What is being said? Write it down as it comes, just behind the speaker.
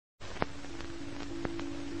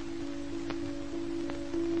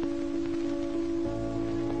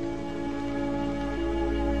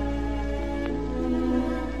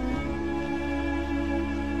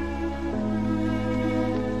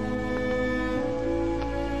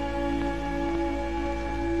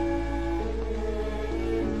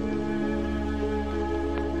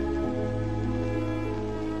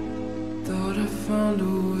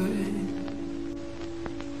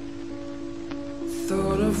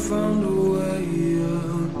found a way,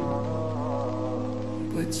 yeah.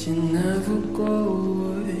 But you never go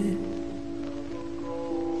away.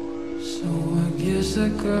 So I guess I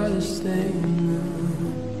gotta stay now.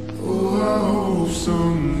 Oh, I hope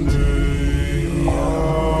someday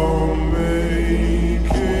I'll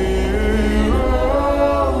make it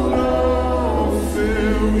out of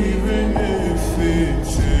here, even if it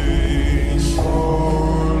takes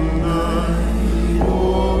all night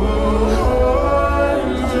or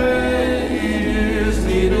 100 years.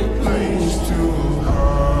 Need a place to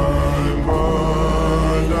hide,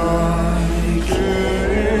 but I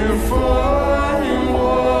can't find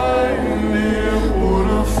one near what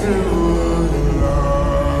I feel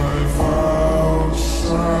alive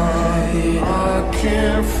outside. I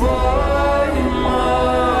can't find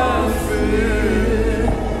my fear.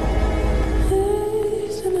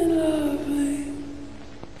 Isn't it lovely?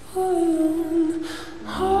 All alone,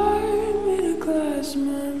 heart made of glass,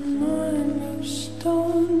 my mind of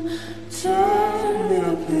stone. Turn me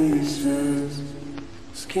to pieces,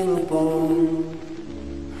 skin and bone.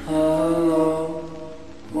 Hello,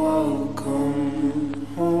 welcome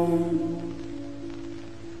home.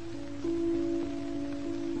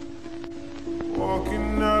 Walking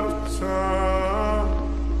out of town,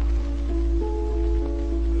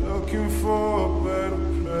 looking for a better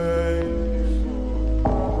place.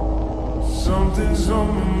 Something's on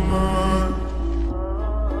my mind,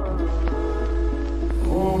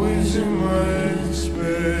 always in my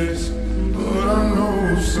headspace. But I know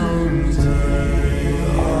someday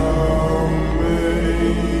I'll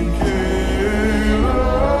make it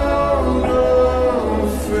out of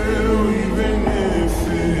here, even if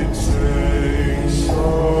it takes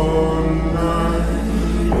all night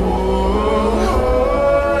or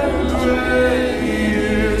 100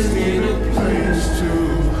 years. Need a place to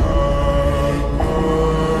hide, but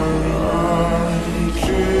I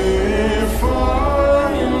can't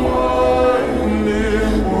find one near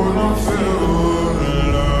when I feel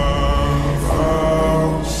alive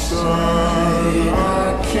outside. I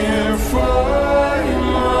can't find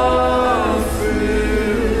my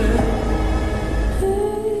fear.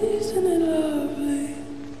 Isn't it lovely?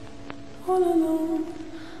 All alone,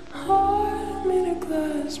 heart made of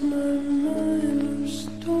glass, my mind of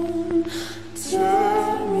stone.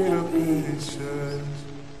 Tear me to pieces,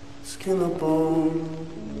 skin and bone.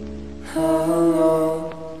 Hello,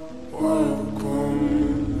 welcome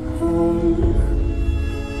home.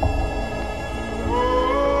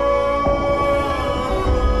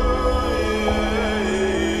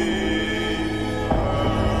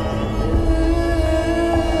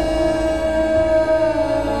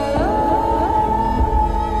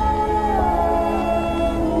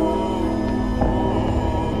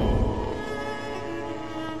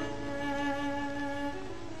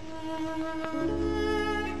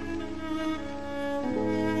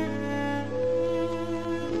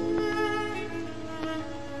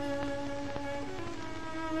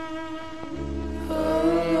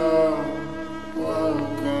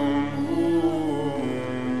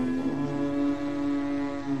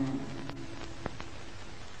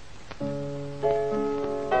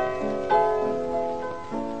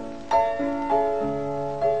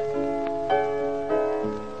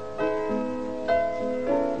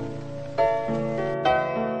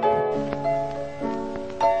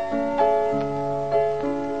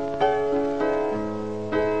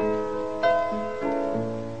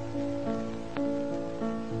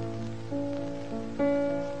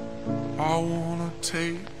 I wanna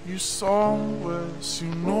take you somewhere, so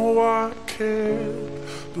you know I care.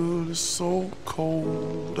 But it's so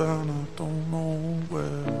cold and I don't know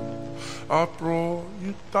where. I brought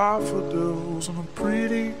you daffodils on a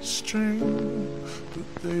pretty string, but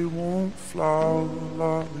they won't flower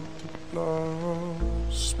like they did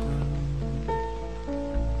last spring.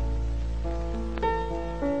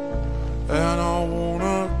 And I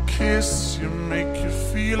wanna kiss you, make you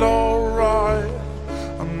feel alright.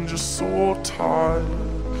 I'm just so tired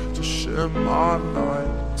to share my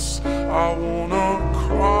nights. I wanna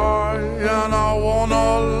cry and I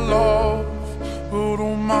wanna love, but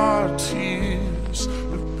all my tears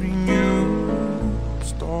have been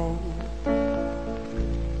used up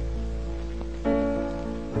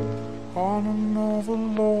on another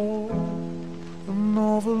love,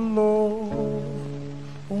 another love.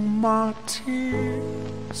 All my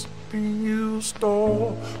tears have been used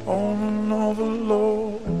up on another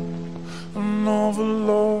love, another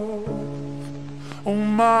love. All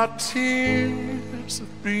my tears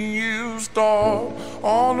have been used up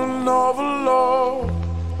on another love,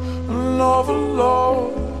 another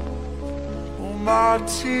love. All my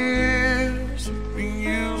tears have been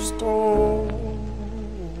used up.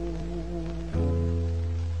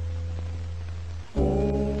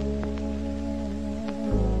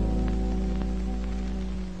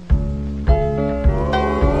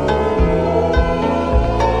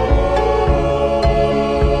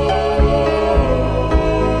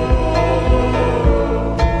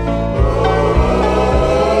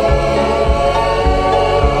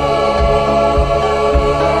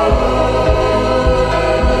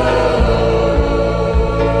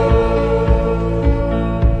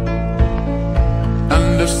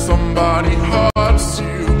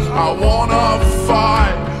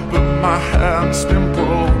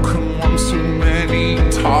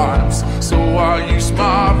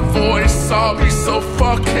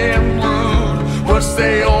 dark and rude, words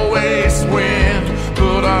they always win,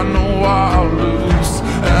 but I know I'll lose.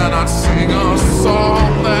 And I'd sing a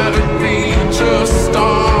song that would be just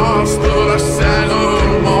stars, but I sang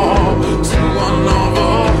them all to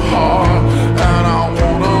another heart. And I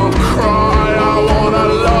wanna cry, I wanna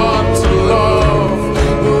learn to love,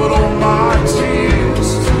 but all my tears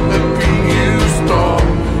have been used up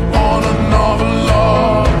on another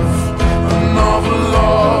love, another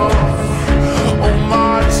love. All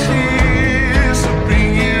my tears have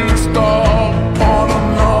been used up on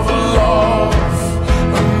another love,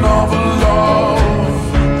 another love.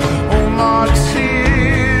 All my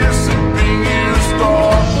tears have been used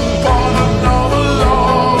up on another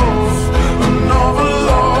love, another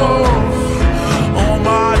love. All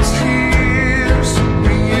my tears have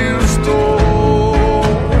been used up.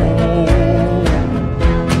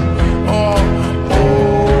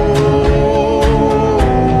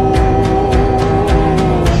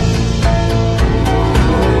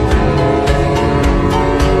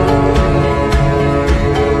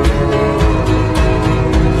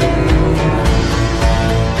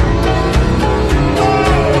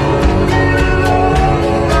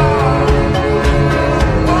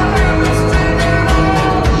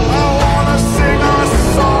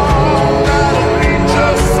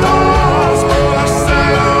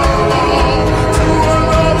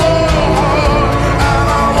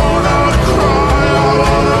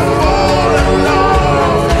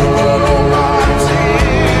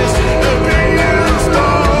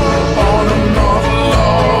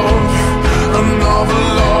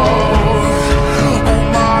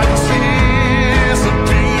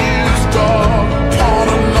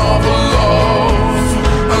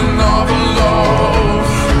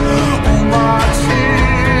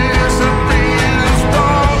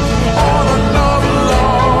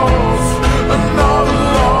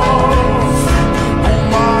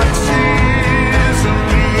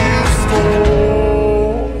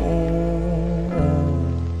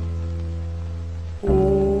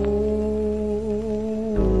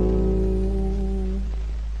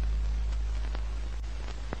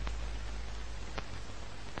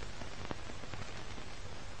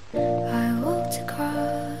 I walked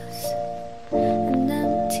across an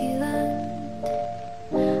empty land.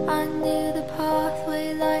 I knew the pathway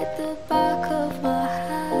like the back of my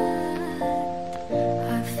hand.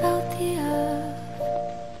 I felt the earth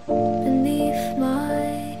beneath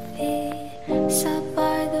my feet. Sat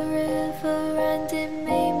by the river and it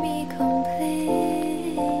made me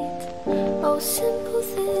complete. Oh, simple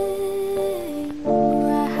thing,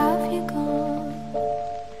 where have you gone?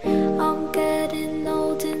 I'm getting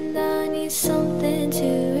old and I need something to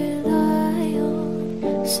rely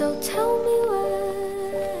on. So tell me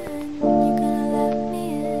when you're gonna let me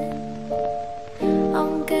in.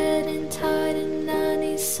 I'm getting tired and I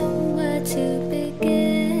need somewhere to begin.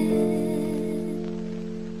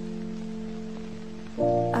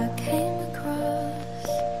 I came across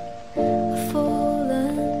a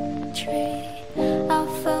fallen tree. I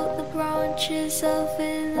felt the branches of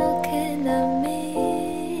it looking at me.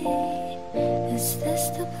 Is this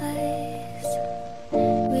the place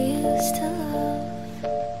we used to love?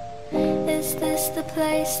 Is this the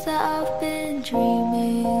place that I've been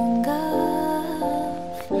dreaming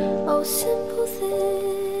of? Oh, simple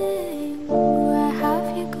thing, where have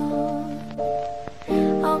you gone?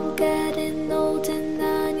 I'm getting old and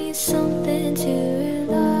I need something to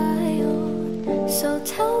rely on. So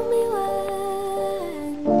tell me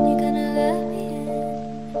when you're gonna let me in.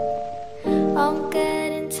 I'm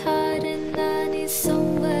getting tired and I need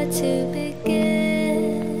somewhere to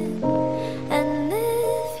begin. And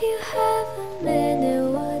if you have a minute,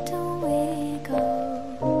 why don't we go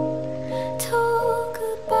talk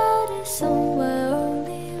about it somewhere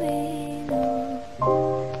only we know?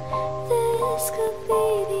 This could be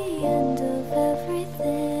the end of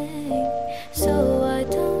everything. So why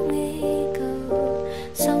don't we go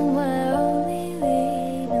somewhere only we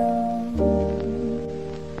know?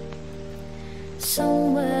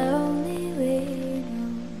 Somewhere only we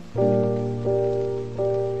know.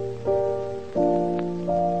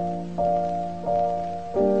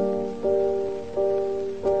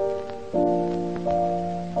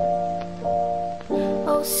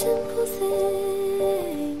 Oh, simple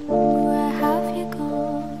thing, where have you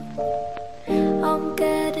gone? I'm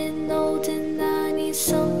getting old and I need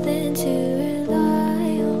something to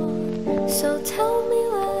rely on. So tell me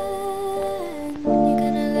when you're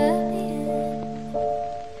gonna let me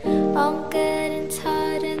in.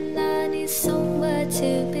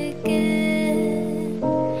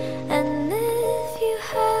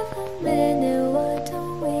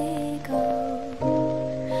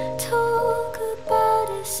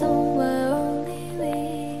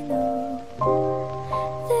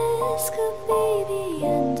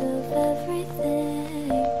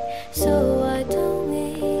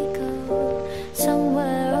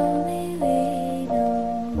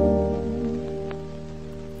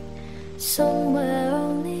 somewhere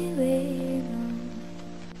only we know.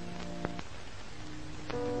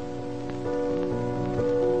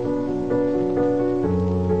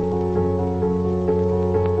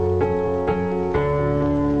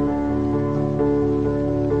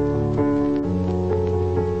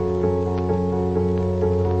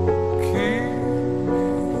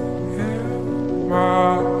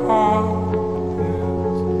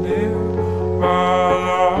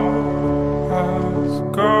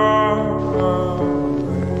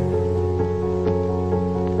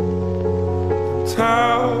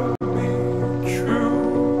 Tell me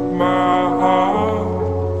true, my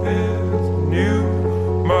heart is new,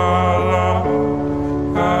 my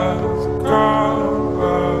love has gone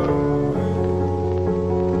away.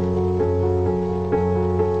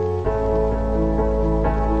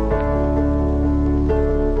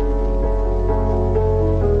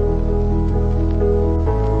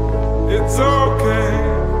 It's okay,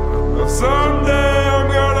 someday I'm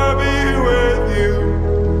gonna be with you.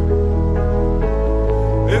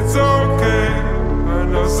 It's okay, I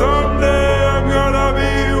know someday I'm gonna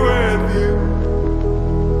be with you.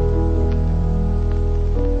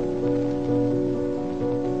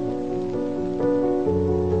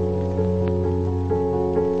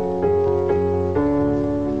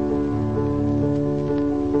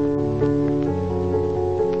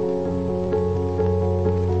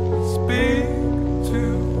 Speak to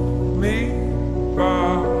me, my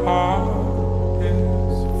heart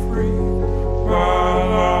is free, my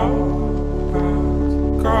love has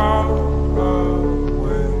gone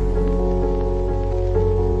away.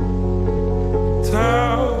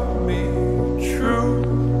 Tell me true,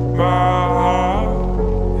 my heart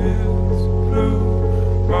is blue,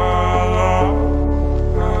 my love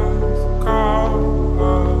has gone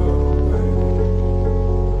away.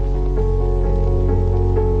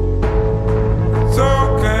 It's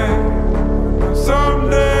okay,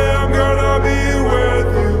 someday I'm gonna be with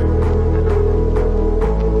you.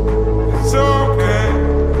 It's okay,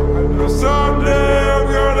 I know someday I'm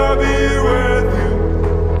gonna be with you.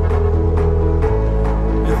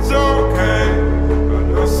 It's okay, I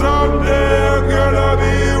know someday I'm gonna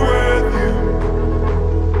be with you.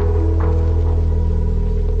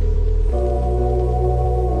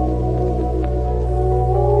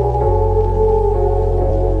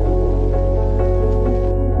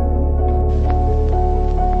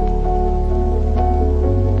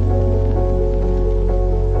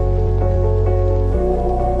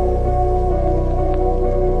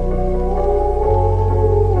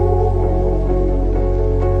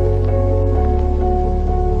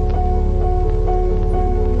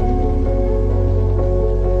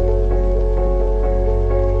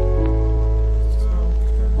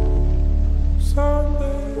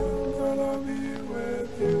 Someday I'm gonna be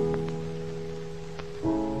with you.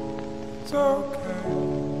 It's okay,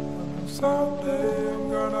 someday I'm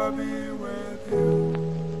gonna be with you.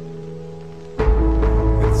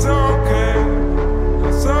 It's okay,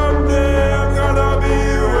 someday I'm gonna be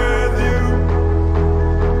with you.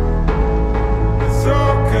 It's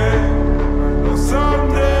okay,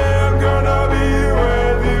 someday I'm gonna be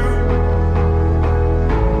with you.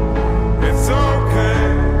 It's okay,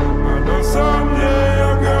 I know someday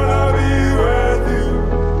I'm gonna be with you.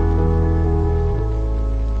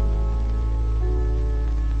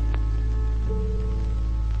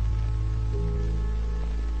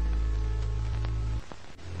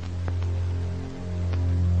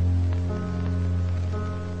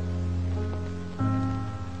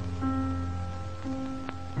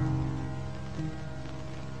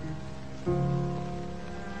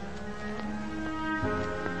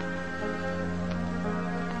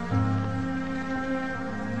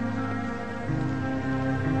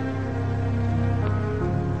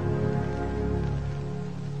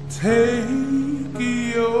 Take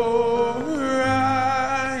your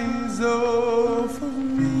eyes off of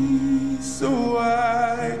me so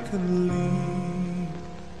I can leave.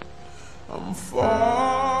 I'm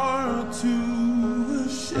far too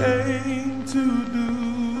ashamed to do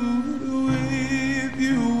it with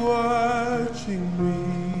you watching me.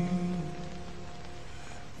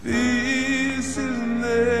 This is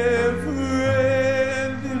never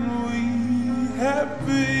ending, we have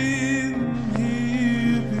been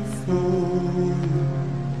here before,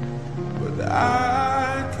 but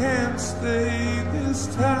I can't stay this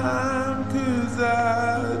time 'cause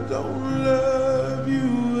I don't love you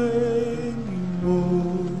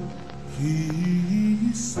anymore.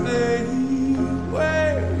 Please stay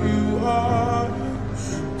where you are,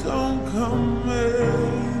 don't come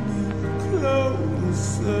any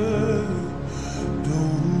closer.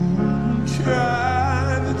 Don't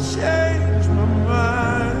try to change my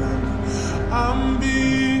mind,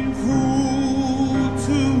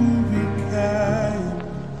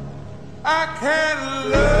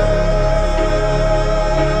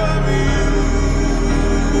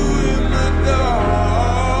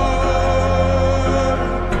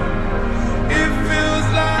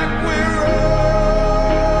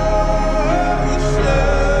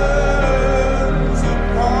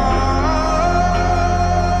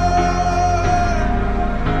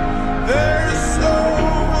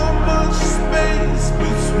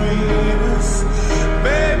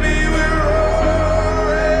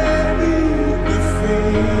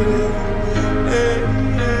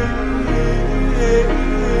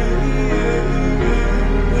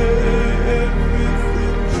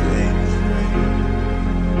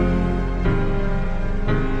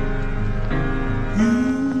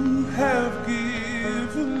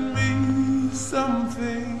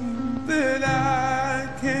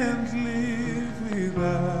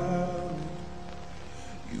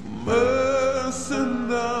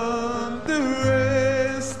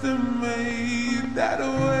 that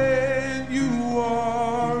when you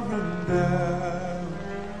are down,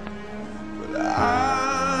 but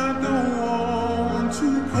I don't want to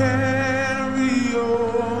carry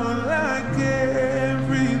on like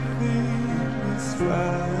everything is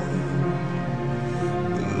fine.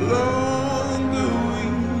 The longer we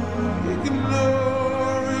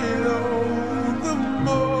ignore it all, the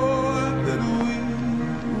more that we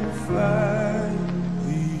will find.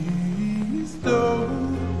 Please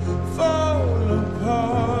don't fall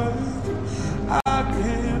apart. I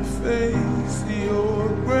can't face your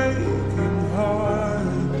breaking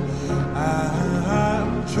heart.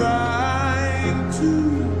 I'm trying to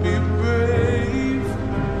be brave.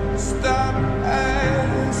 Stop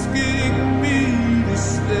asking me to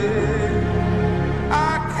stay. I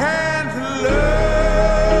can't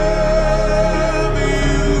love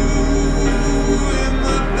you in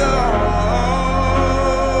the dark.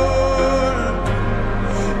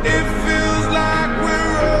 It feels like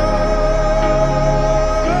we're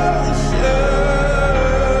oceans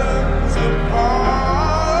apart.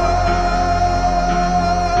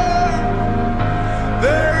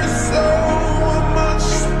 There's so much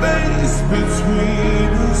space between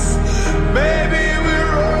us. Maybe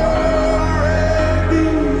we're already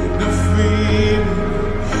defeated.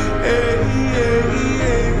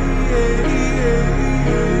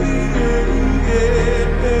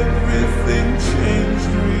 Everything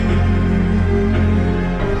changed me.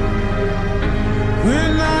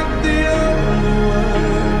 We're not the only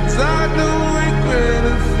ones. I don't regret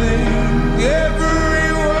a thing. Every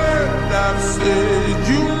word I've said,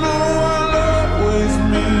 you know I'll always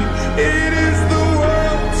mean. It is the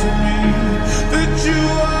world to me that you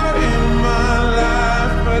are in my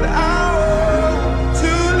life, but I want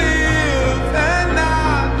to live and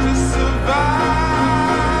not just survive.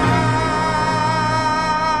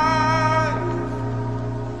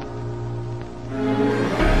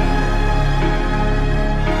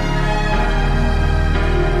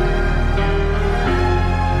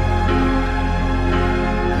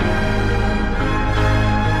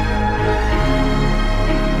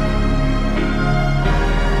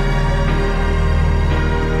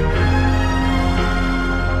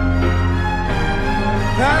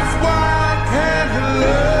 That's why I can't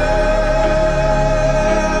love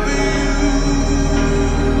you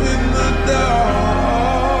in the dark.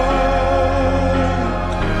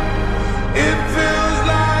 It feels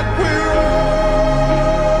like we're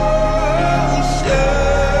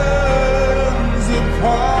oceans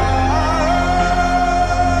apart.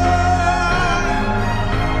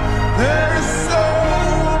 There's so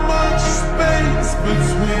much space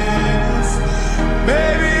between us.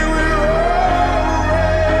 Maybe we're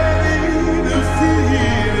already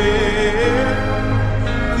defeated.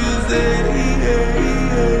 'Cause everything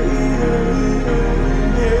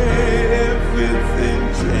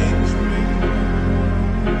changed me.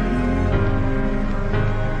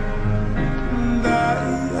 And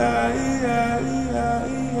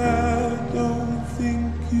I don't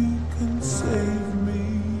think you can save me.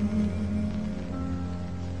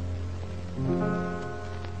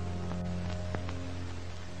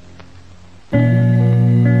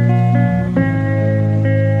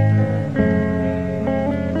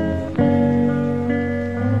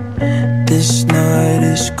 This night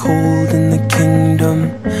is cold in the kingdom.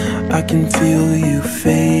 I can feel you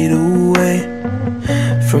fade away.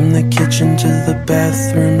 From the kitchen to the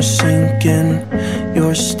bathroom sinking.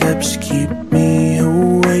 Your steps keep me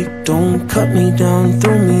awake. Don't cut me down,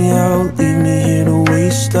 throw me out, leave me here to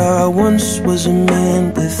waste. I once was a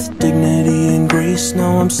man with dignity and grace.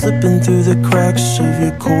 Now I'm slipping through the cracks of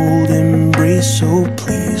your cold embrace. So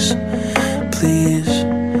please, please,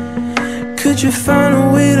 could you find a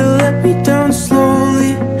way to let me down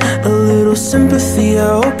slowly? A little sympathy, I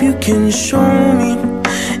hope you can show me.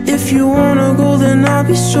 If you wanna go, then I'll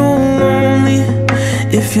be so lonely.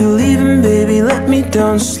 If you're leaving, baby, let me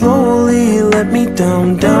down slowly. Let me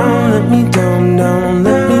down, down, let me down, down,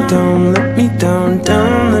 let me down, let me down,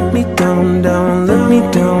 down, let me down, down, let me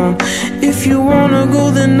down. If you wanna go,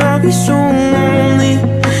 then I'll be so lonely.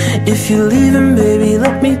 If you're leaving, baby,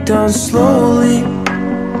 let me down slowly.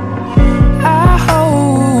 I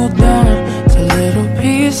hold on to little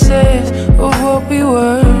pieces of what we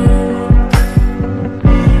were.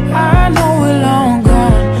 I know we're long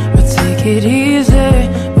gone, but take it easy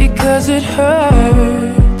because it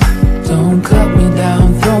hurts. Don't cut me down,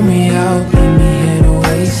 throw me out, leave me here to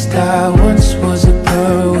waste. I once was a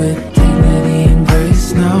girl with dignity and grace.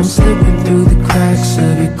 Now I'm slipping through the cracks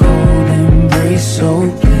of your cold embrace. So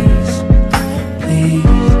please,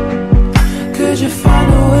 please, could you find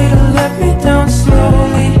a way to let me down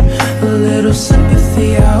slowly? A little sympathy,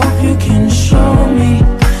 I hope you can show me.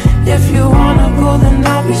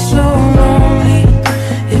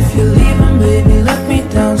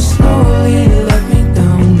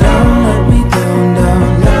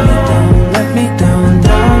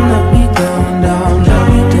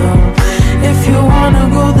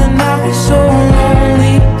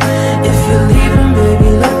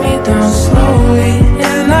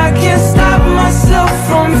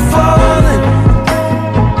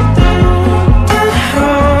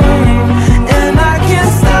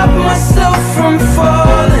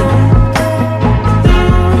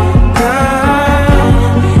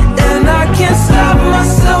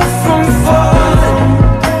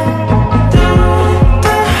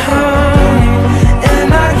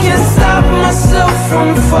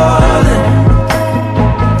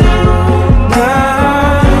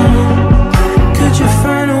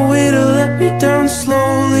 down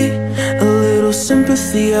slowly. A little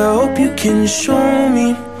sympathy, I hope you can show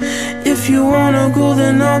me. If you wanna go,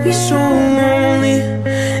 then I'll be so lonely.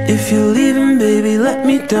 If you're leaving, baby, let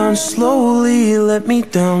me down slowly. Let me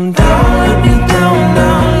down, down, let me down,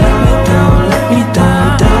 down, let me down, let me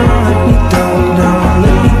down, down, let me down, down,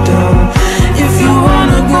 let me down. If you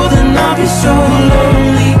wanna go, then I'll be so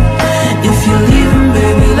lonely. If you're leaving,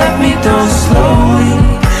 baby, let me down slowly.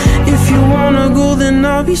 If you wanna go, then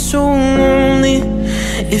I'll be so lonely.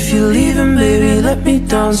 If you're leaving, baby, let me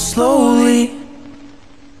down slowly.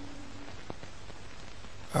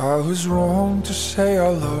 I was wrong to say I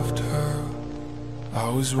loved her. I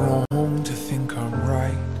was wrong to think I'm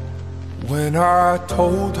right. When I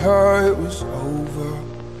told her it was over,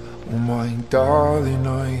 oh my darling,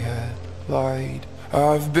 I had lied.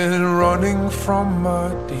 I've been running from my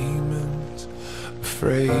demons,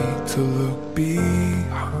 afraid to look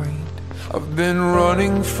behind. I've been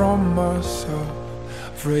running from myself,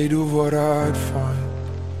 afraid of what I'd find.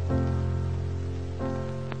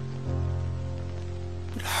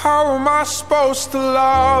 But how am I supposed to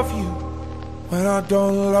love you when I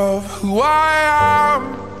don't love who I am?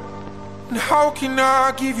 And how can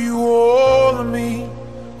I give you all of me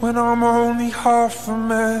when I'm only half a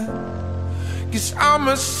man? 'Cause I'm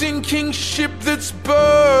a sinking ship that's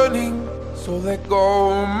burning, so let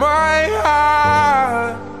go of my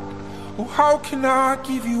hand. Oh, how can I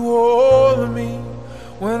give you all of me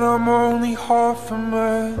when I'm only half a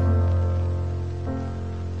man?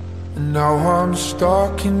 And now I'm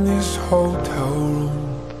stuck in this hotel room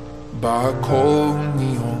by a cold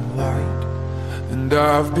neon light, and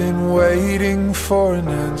I've been waiting for an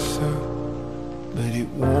answer, but it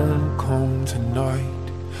won't come tonight.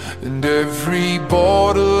 And every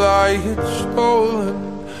bottle I had stolen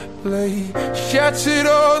lay shattered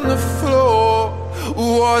on the floor.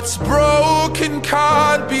 What's broken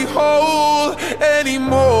can't be whole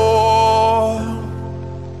anymore.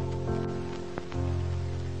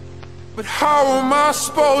 But how am I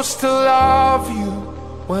supposed to love you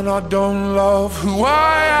when I don't love who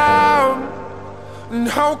I am? And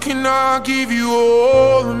how can I give you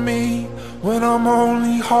all of me when I'm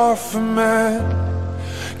only half a man?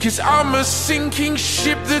 'Cause I'm a sinking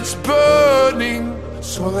ship that's burning,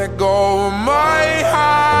 so let go of my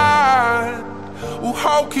hand. Oh,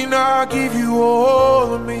 how can I give you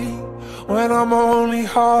all of me when I'm only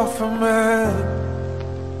half a man?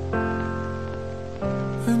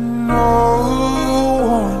 And no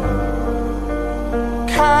one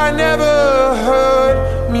can ever hurt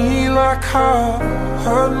me like I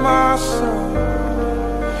hurt myself.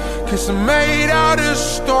 'Cause I'm made out of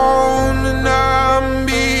stone and I'm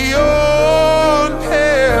beyond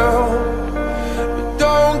hell. But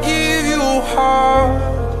don't give your heart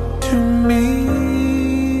to me.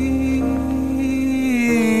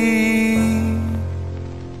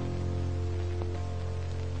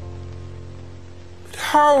 But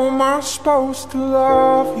how am I supposed to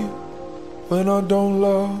love you when I don't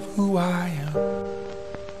love who I am?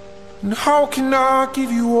 And how can I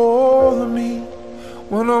give you all of me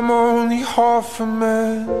when I'm only half a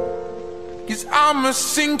man? 'Cause I'm a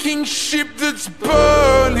sinking ship that's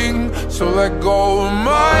burning, so let go of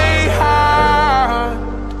my hand.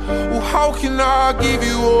 Well, how can I give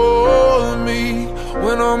you all of me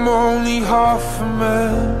when I'm only half a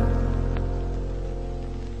man?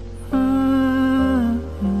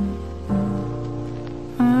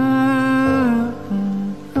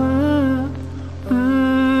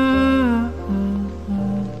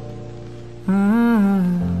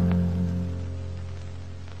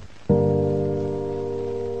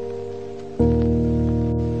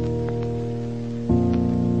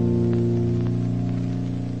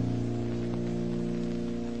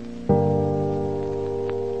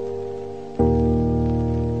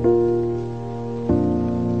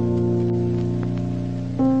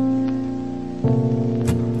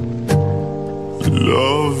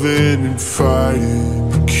 Loving and fighting,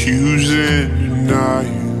 accusing,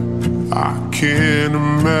 denying. I can't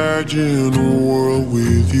imagine a world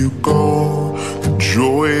with you gone. The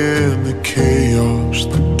joy and the chaos,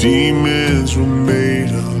 the demons were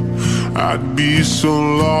made up. I'd be so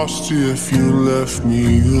lost if you left me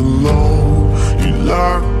alone. You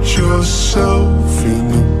locked yourself in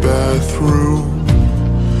the bathroom,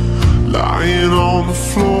 lying on the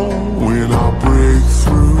floor when I break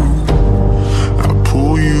through.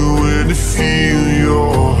 Pull you in to feel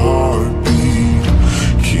your heartbeat.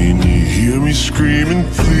 Can you hear me screaming,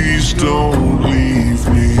 please don't leave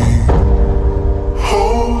me?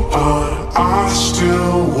 Hold on, I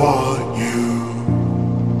still want you.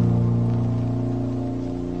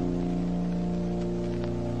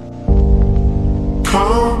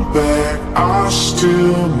 Come back, I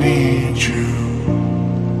still need you.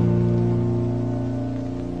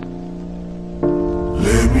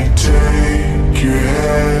 Let me take your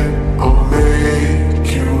hand, I'll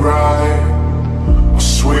make it right. I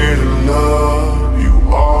swear to love you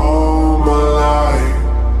all my life.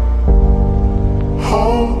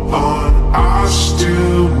 Hold on, I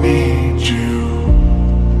still need you.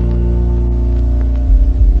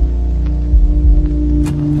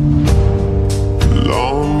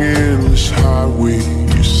 Long endless highway,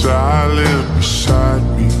 you're silent beside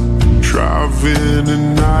me. Driving a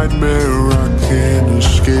nightmare I can't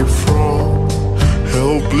escape from.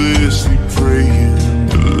 Helplessly praying,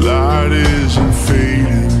 the light isn't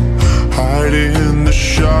fading. Hiding the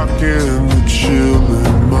shock and the chill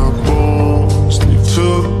in my bones. They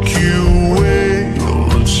took you away on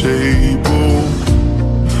the table.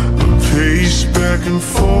 I pace back and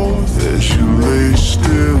forth as you lay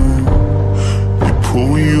still. They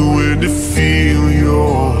pull you in to feel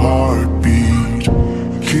your heartbeat.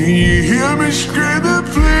 Can you hear me screaming,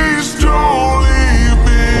 please don't leave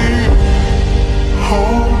me?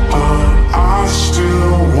 Hold on, I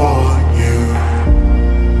still want you.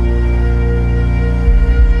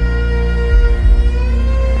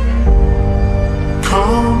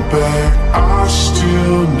 Come back, I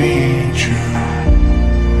still need you.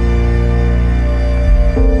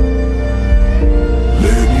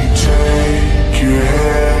 Let me take your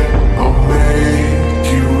hand, I'll make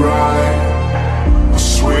it right. I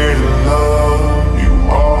swear to love you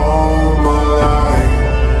all my life.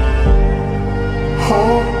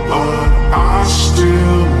 Hold on, I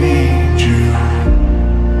still need you.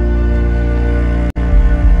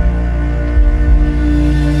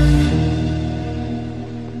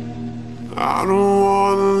 I don't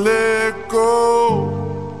wanna let go.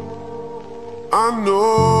 I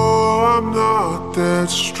know I'm not that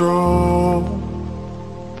strong.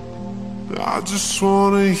 I just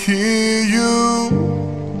wanna hear you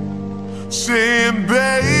saying,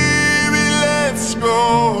 baby, let's go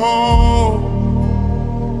home.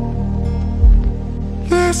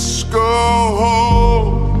 Let's go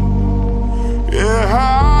home. Yeah,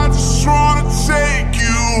 I just wanna take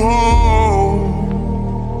you home.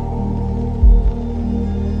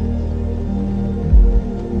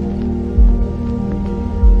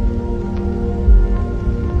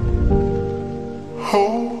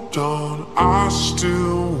 Hold on, I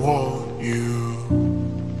still want you.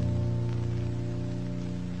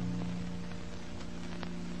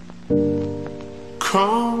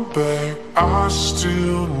 Come back, I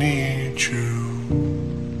still need you.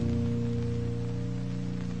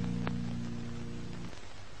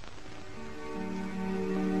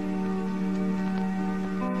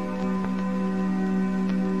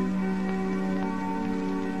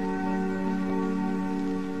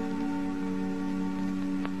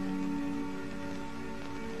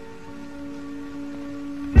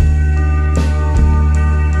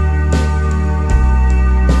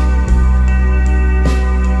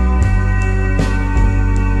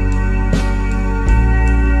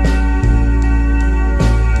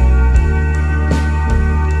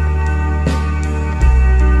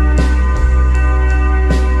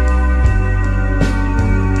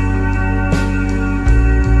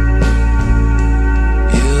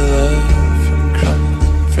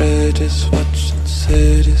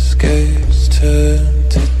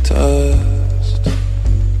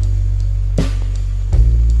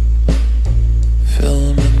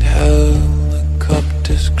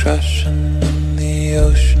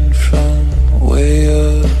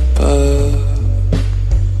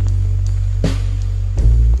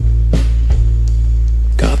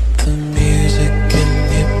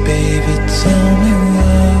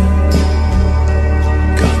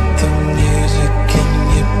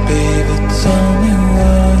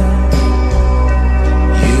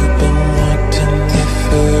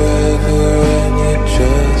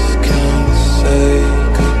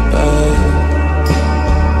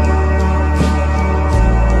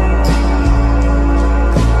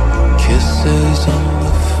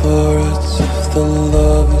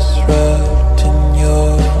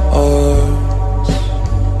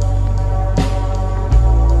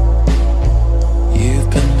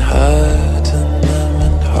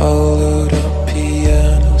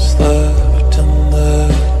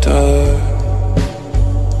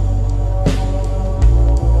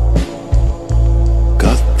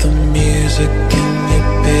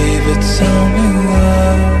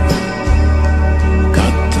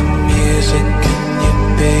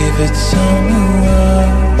 Tell me why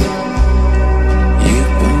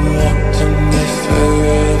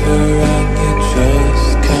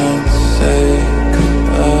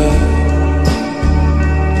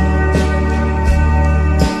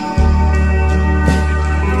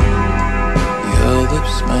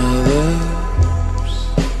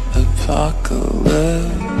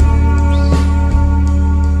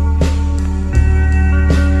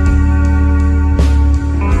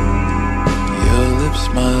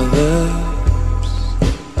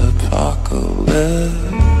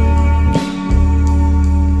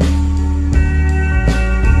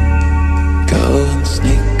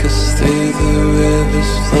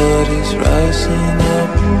is rising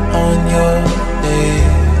up on your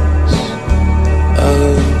knees.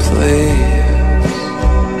 Oh, please,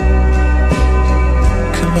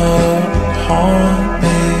 come on, haunt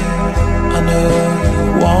me. I know you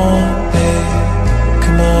want me.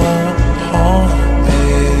 Come on, haunt me.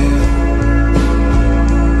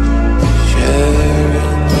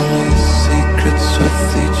 Sharing all these secrets with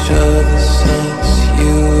each other since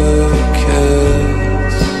you were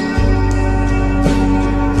kids.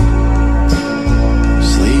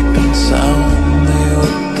 Sleeping soundly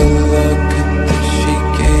with the locket that she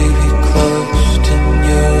gave you clutched in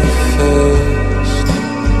your fist.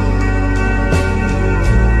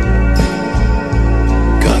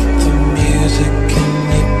 Got the music in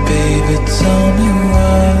you, baby, tell me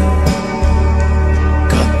why.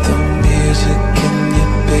 Got the music in you,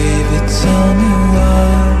 baby, tell me why.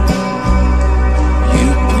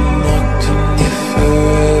 You've been locked in you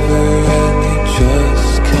forever and you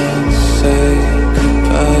just can't say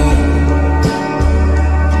goodbye.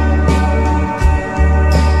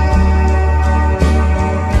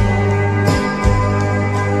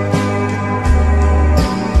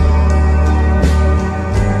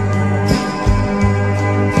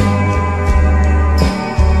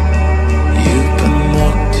 You've been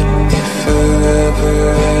locked in you forever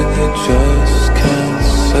and you just can't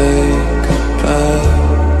say goodbye.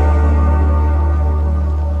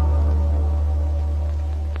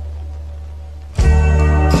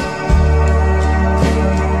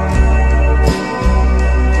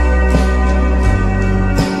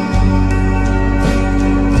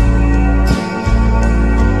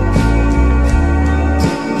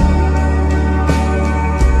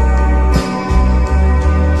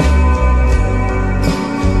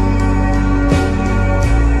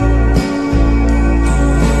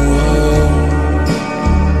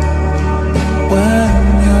 When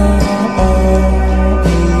you're all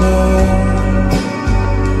alone,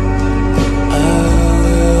 I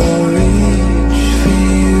will reach for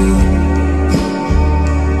you.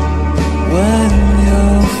 When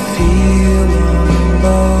you're feeling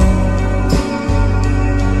low,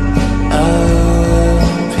 I will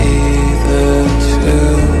be there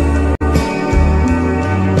too.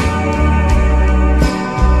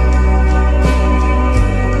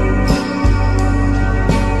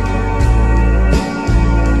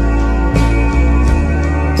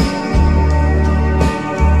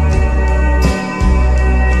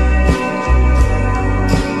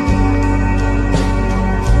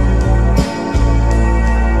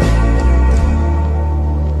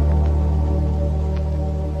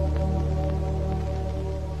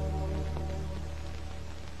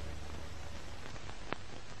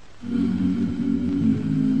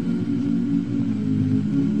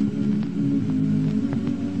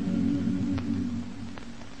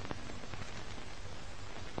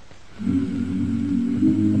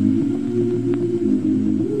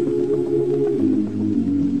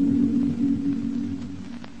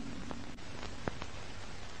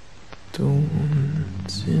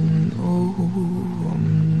 Don't you know I'm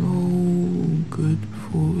no good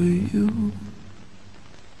for you?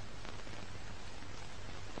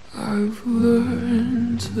 I've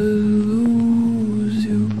learned to lose,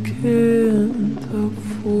 you can't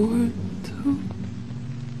afford to.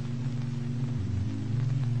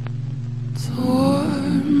 Tore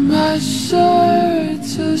my shirt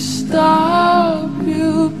to stop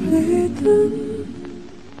you bleeding,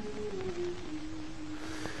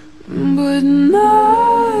 but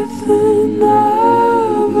nothing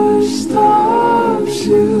ever stops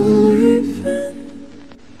you leaving.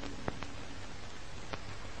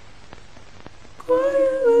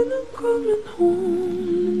 Quiet when I'm coming home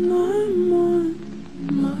and I'm on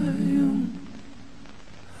my own.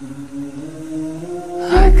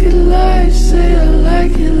 I could lie, say I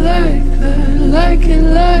like it like that, like it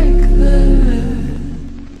like that.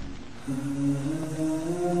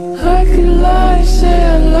 I could lie, say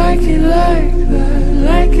I like it like that,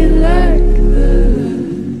 like it like that.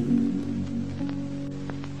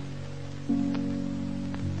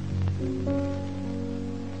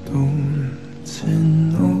 Don't you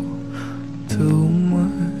know too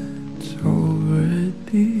much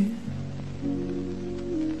already?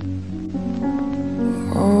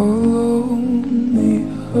 I'll only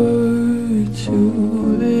hurt you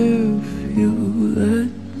if you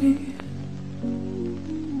let me.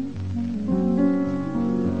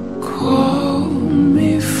 Call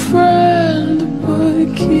me friend, but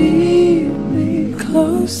keep me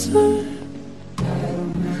closer.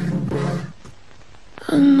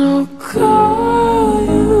 And I'll call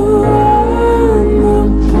you when the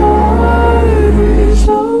party's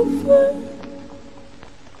over.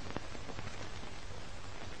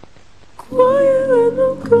 quiet when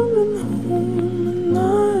I'm coming home and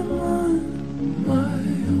I'm on my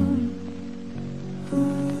own.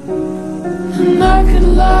 And I could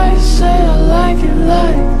lie, say I like it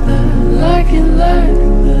like that, like it like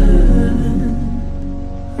that.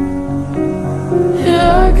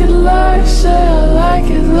 Yeah, I could lie, say I like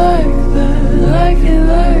it like that, like it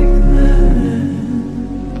like that.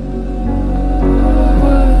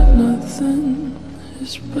 But nothing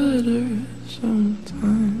is better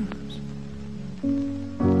sometimes.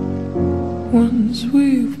 Once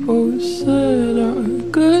we've both said our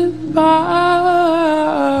goodbyes,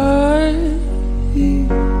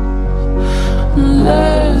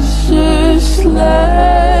 let's just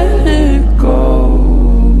let it go.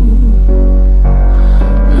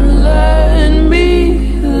 Let me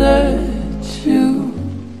let you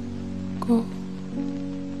go.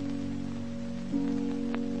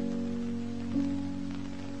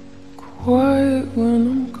 Quiet when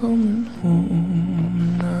I'm coming home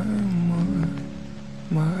and I'm on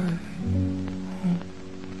my own.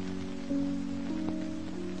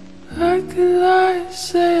 I could lie,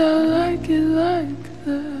 say I like it like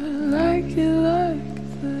that, like it like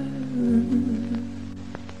that.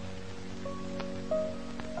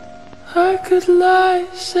 I could lie,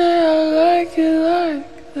 say I like it like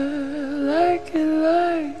that, like it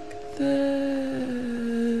like that.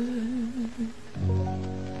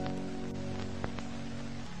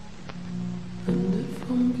 And if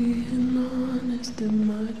I'm being honest, it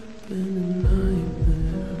might have been a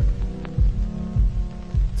nightmare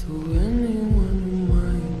to anyone who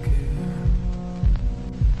might care.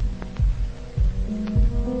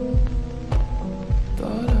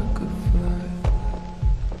 Thought I could fly,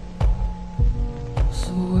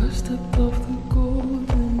 so I stepped off the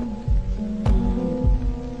golden.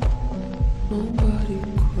 Nobody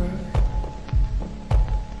cried,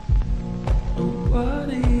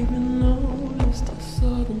 nobody even noticed. I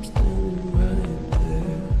saw them standing right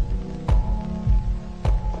there.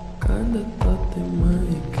 Kinda thought they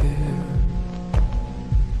might care.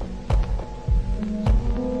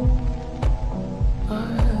 I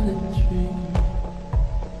had a dream,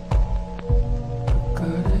 I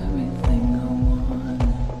got everything I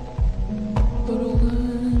wanted, but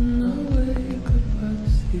when I wake up I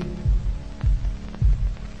see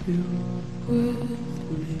you with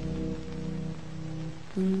me.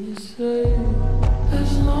 And you say,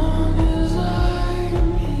 as long as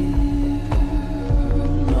I'm here,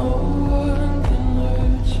 no one can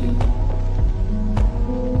hurt you.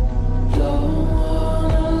 Don't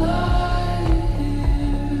wanna lie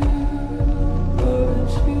here, but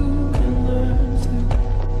you can learn to.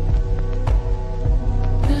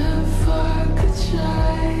 If I could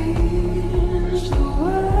change the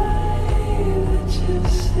way that you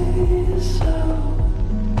see yourself,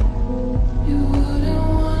 you wouldn't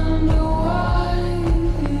wonder why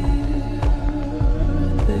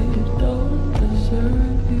they don't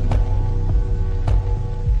deserve you.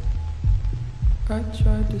 I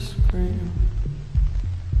tried to scream,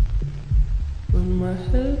 but my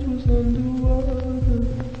head was underwater.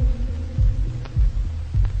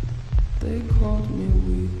 They called me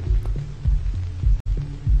weak,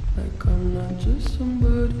 like I'm not just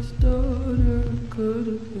somebody's daughter. Could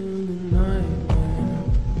have been a nightmare,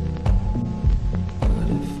 but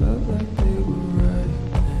it felt like they were right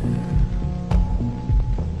there.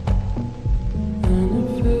 And it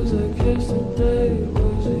feels like yesterday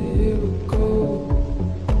was a year ago,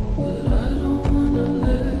 but I don't wanna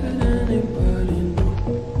let anybody know,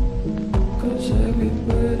 'cause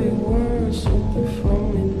everybody wants something from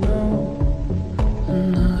me now,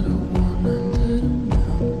 and I don't wanna let them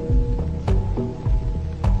know.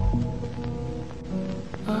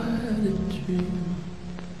 I had a dream,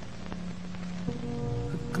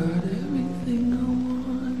 I got everything I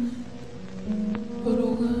wanted, but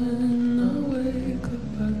when I wake up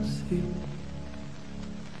I see you.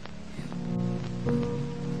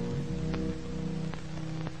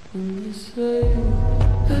 And you say,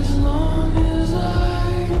 as long as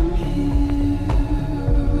I'm here,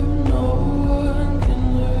 no one can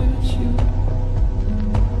hurt you.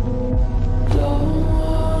 Don't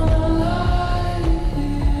wanna lie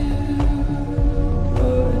here,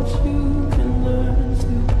 but you can learn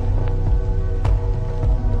to.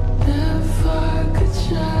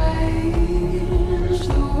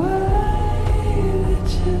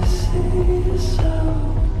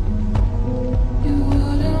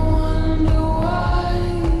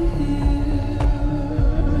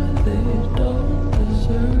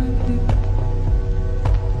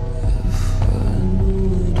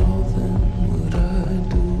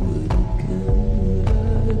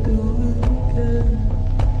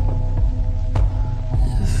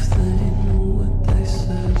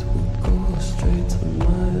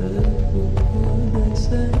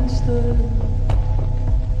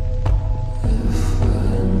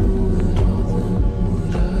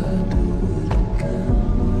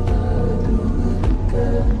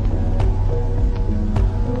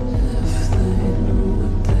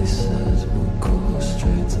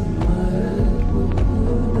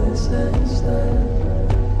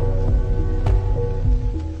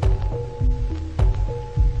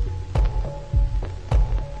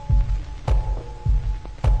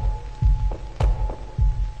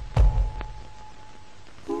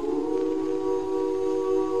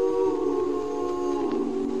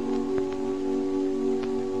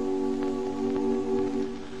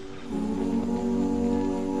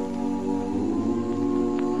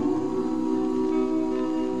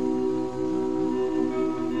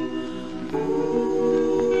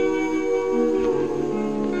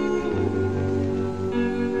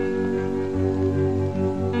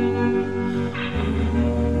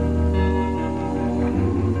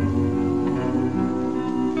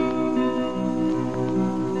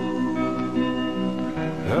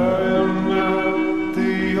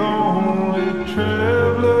 lonely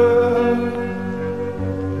traveler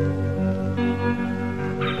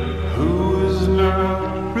who is not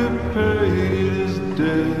repaid his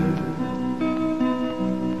debt.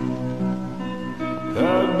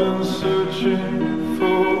 I've been searching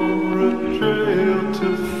for a trail to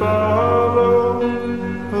follow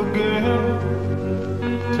again.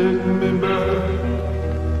 Take me back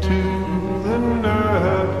to the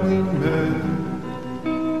night we met.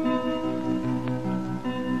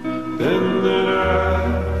 And then I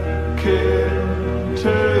can't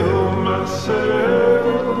tell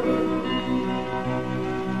myself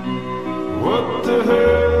what the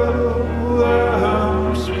hell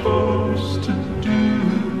I'm supposed to do.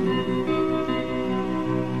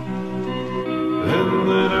 And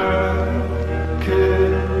then I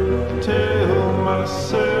can't tell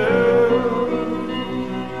myself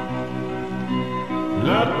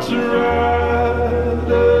not to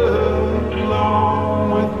ride along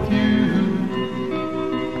with you.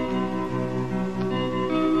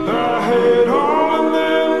 I had all and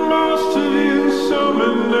then most of you, some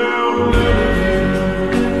and now none of you.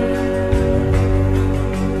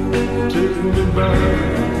 Take me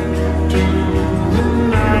back to the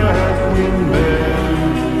night we met.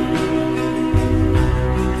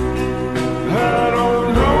 I don't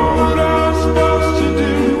know what I'm supposed to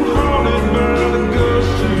do, haunted by the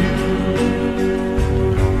ghost of you.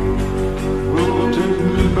 Oh, take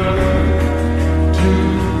me back to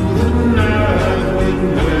the night we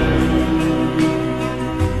met.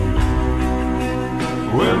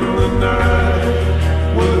 When the night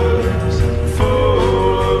was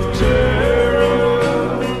full of terror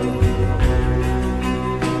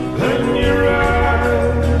and your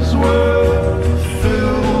eyes were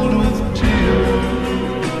filled with tears.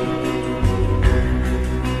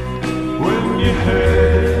 When you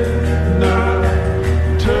had not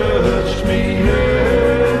touched me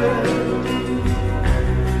yet.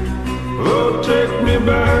 Oh, take me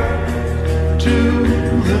back to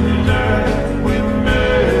the night we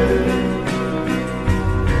met.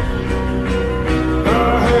 I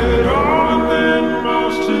had all and then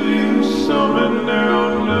most of you, some and now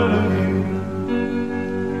none of you.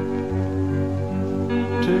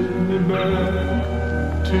 Take me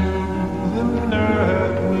back to the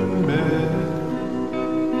night we met.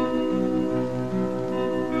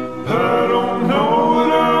 I don't know what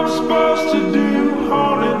I'm supposed to do,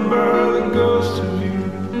 haunted by the ghost of you.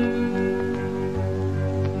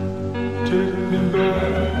 Take me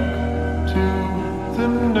back to the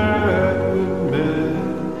night we met.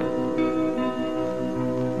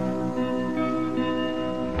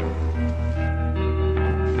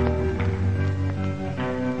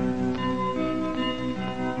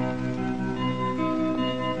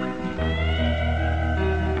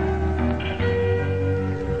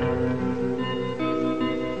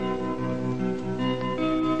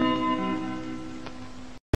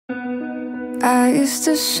 I used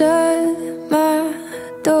to shut my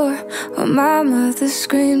door while my mother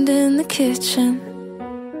screamed in the kitchen.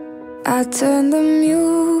 I turned the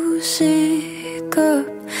music up,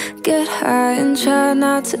 get high and try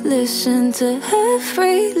not to listen to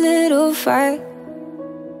every little fight,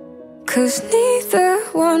 'cause neither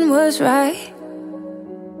one was right.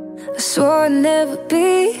 I swore I'd never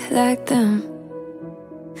be like them,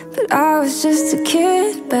 but I was just a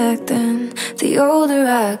kid back then. The older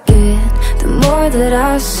I get, the more that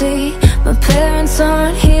I see my parents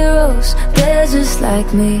aren't heroes, they're just like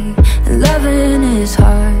me. And loving is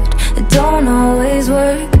hard, it don't always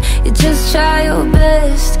work. You just try your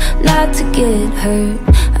best not to get hurt.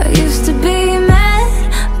 I used to be mad,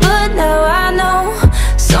 but now I know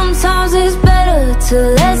sometimes it's better to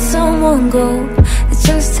let someone go. It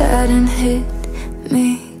just hadn't hit me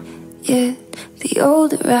yet. The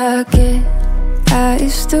older I get, I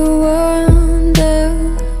used to wonder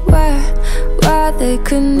why they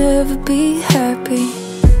could never be happy.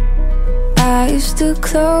 I used to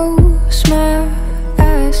close my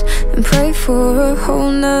eyes and pray for a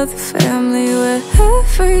whole nother family where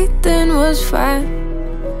everything was fine,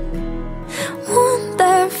 one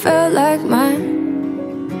that felt like mine.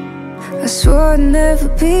 I swore I'd never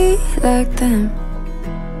be like them,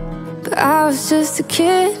 but I was just a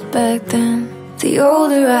kid back then. The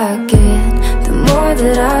older I get, the more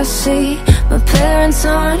that I see my parents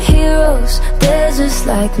aren't heroes, they're just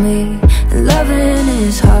like me. And loving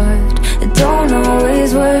is hard, it don't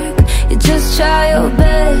always work. You just try your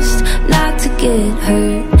best not to get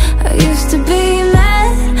hurt. I used to be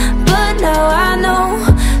mad, but now I know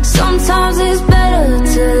sometimes it's better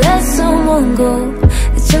to let someone go.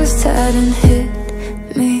 It just hadn't hit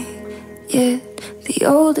me yet. The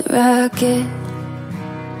older I get.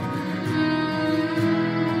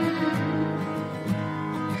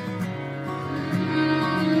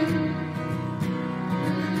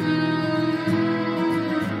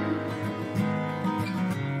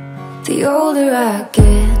 The older I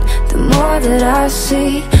get, the more that I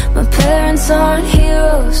see my parents aren't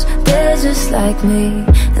heroes, they're just like me.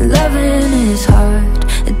 And loving is hard,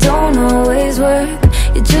 it don't always work.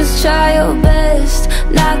 You just try your best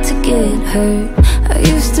not to get hurt. I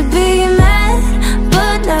used to be mad,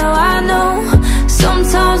 but now I know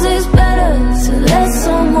sometimes it's better to let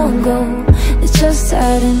someone go. It just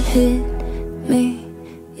hadn't hit me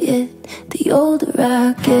yet. The older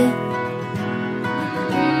I get,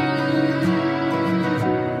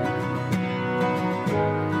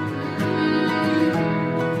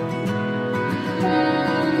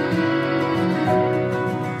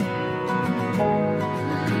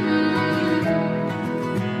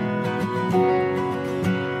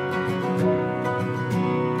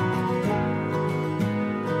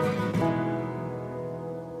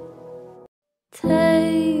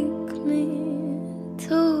 take me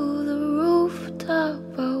to the rooftop.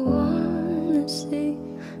 I wanna see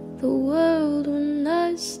the world when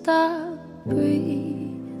I stop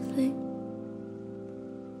breathing,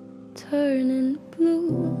 turning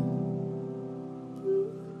blue.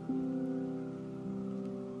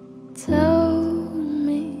 Tell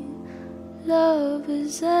me love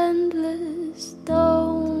is endless,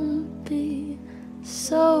 don't be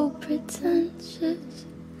so pretentious.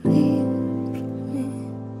 Leave me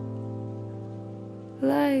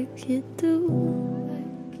like you do.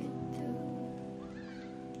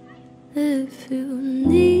 If you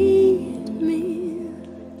need me,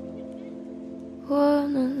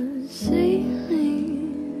 wanna see me,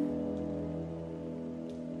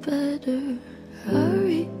 better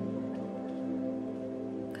hurry,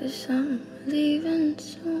 'cause I'm leaving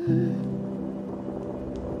soon.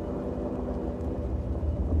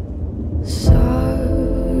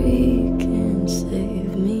 Sorry can't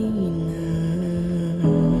save me now.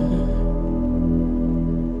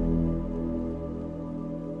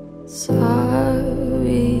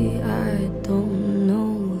 Sorry I don't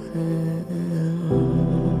know how.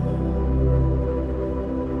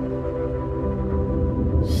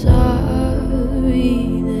 Sorry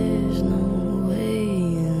there's no way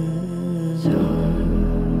out.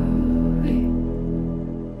 Sorry,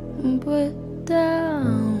 but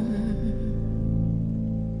down.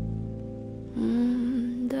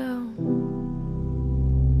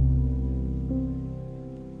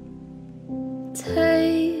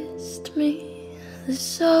 Taste me, the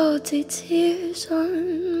salty tears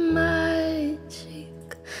on my cheek.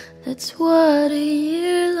 That's what a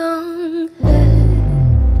year-long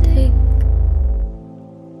headache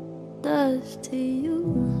does to you.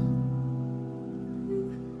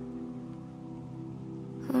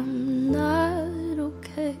 I'm not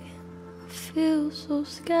okay, I feel so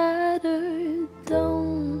scattered.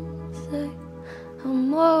 Don't say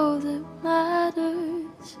I'm all that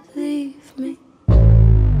matters. Leave me.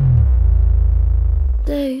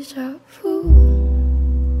 Deja vu.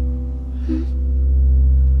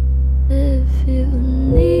 If you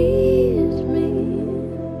need me,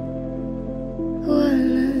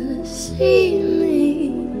 wanna see me,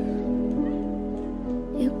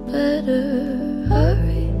 you better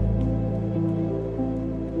hurry.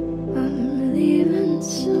 I'm leaving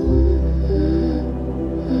soon.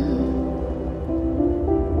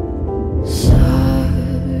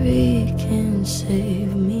 Sorry can't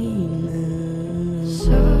save me now.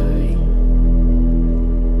 Sorry,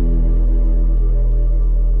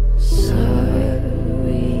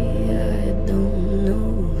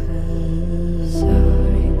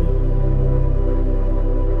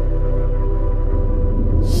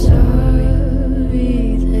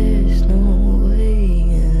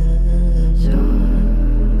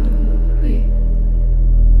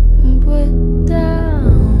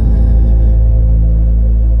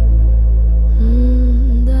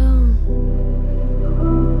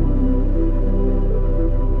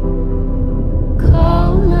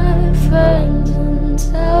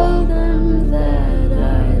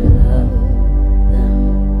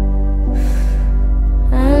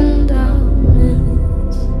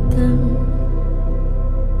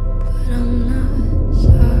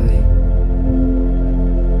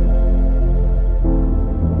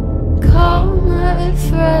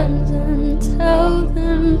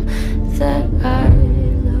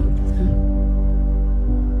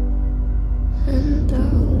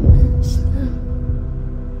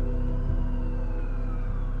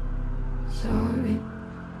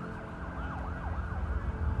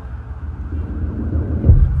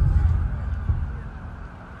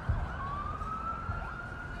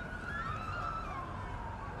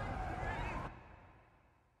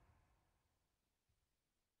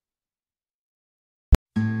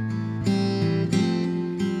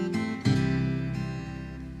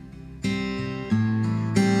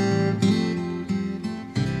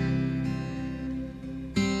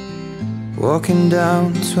 walking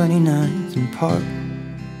down 29th and Park.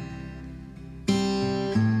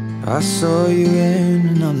 I saw you in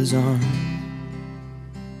another's arms.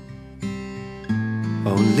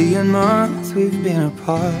 Only a month we've been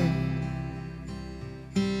apart.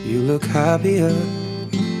 You look happier.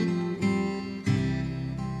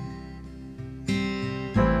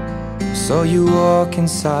 Saw you walk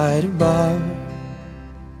inside a bar.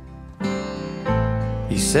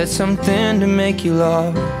 You said something to make you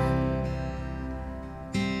laugh.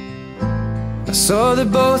 I saw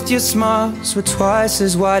that both your smiles were twice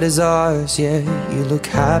as wide as ours. Yeah, you look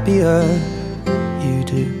happier, you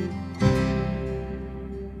do.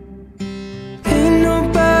 Ain't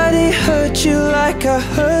nobody hurt you like I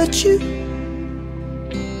hurt you,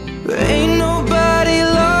 but ain't nobody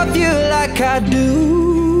love you like I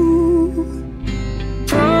do.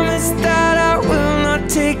 Promise that I will not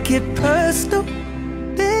take it personal,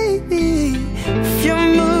 baby, if you're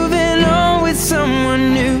moving on with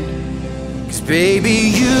someone new. Baby,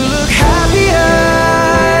 you look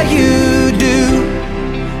happier, you do.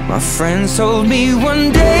 My friends told me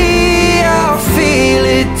one day I'll feel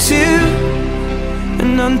it too,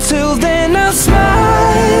 and until then I'll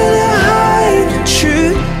smile and hide the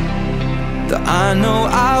truth, that I know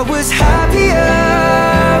I was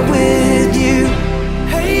happier with you.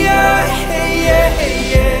 Hey yeah, hey yeah, hey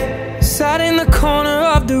yeah. Sat in the corner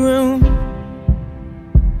of the room.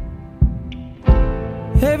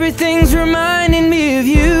 Everything's reminding me of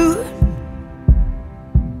you,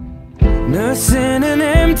 nursing an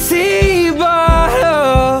empty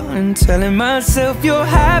bottle and telling myself you're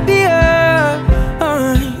happier,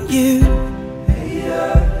 aren't you?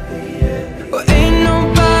 Well, ain't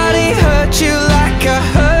nobody hurt you like I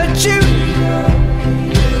hurt you,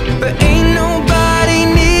 but ain't nobody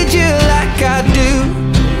need you like I do.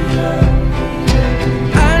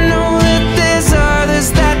 I know that there's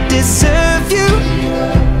others that deserve you,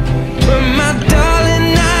 but my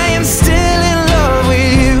darling, I am still in love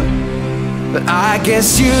with you. But I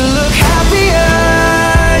guess you look happier,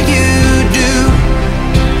 you do.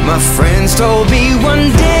 My friends told me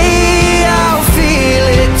one day I'll feel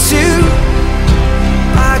it too.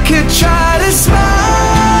 I could try to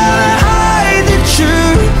smile and hide the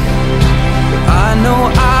truth, but I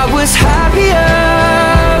know I was happier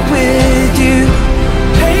with you.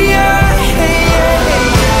 Hey yeah, hey yeah, hey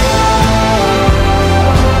yeah.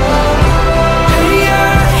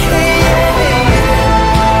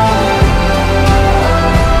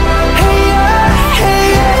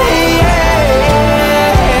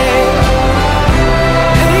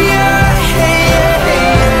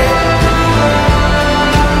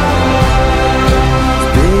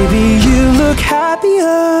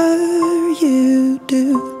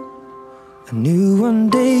 I knew one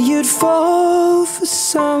day you'd fall for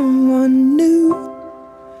someone new,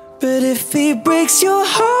 but if he breaks your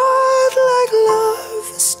heart like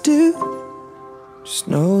lovers do, just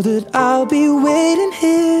know that I'll be waiting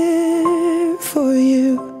here for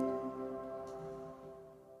you.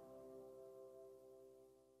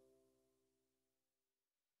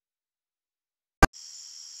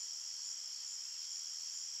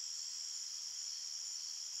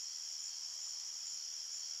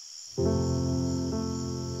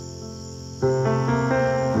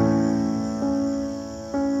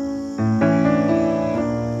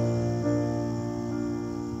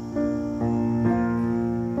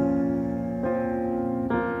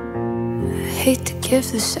 Hate to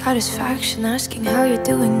give the satisfaction asking how you're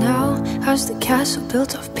doing now. How's the castle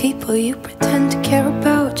built of people you pretend to care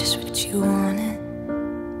about? Just what you wanted.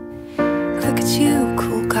 Look at you,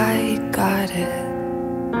 cool guy, you got it.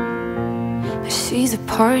 I see the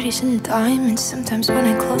parties and diamonds. Sometimes when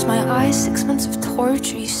I close my eyes, 6 months of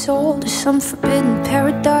torture you sold to some forbidden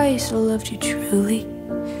paradise. I loved you truly.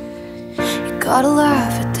 You gotta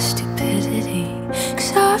laugh at the stupidity,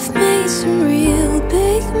 'cause I've made some real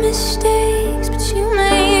big mistakes, but you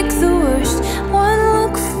make the worst one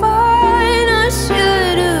look fine. I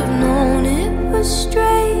should have known it was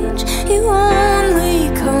strange. You only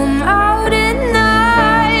come out at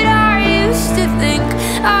night. I used to think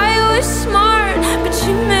I was smart, but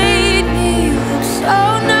you made me look so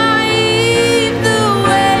naive. The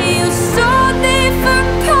way you sold me for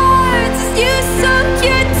parts, you sunk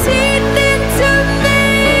your teeth into me.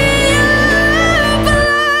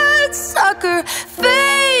 Bloodsucker,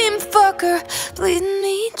 fame fucker, bleeding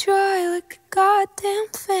me dry like a goddamn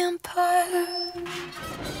vampire.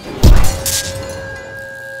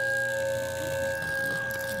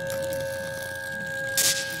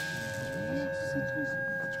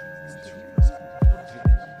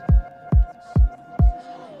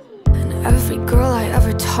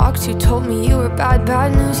 talked to told me you were bad, bad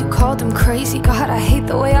news. You called them crazy. God, I hate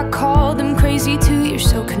the way I called them crazy too. You're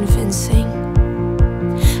so convincing.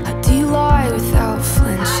 How do you lie without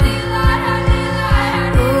flinching?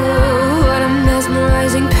 Ooh, what a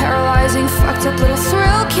mesmerizing, paralyzing, fucked up little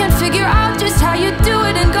thrill. Can't figure out just how you do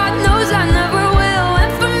it, and God knows I never will.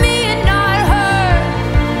 And for me and not her,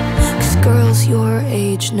 'cause girls your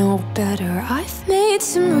age know better. I've made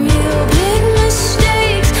some real big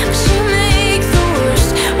mistakes, but you make the worst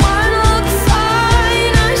one look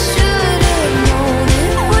fine. I should have known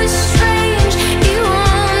it was strange. You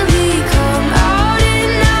only come out at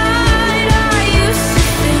night. I used to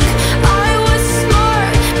think I was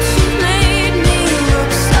smart, but you made me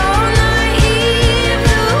look so naive.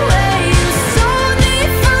 The way you sold me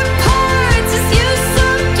for parts as you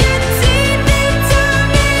sunk your teeth into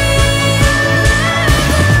me.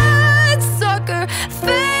 Sucker,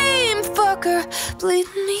 fame fucker,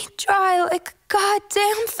 bleeding me dry like a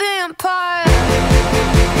goddamn vampire.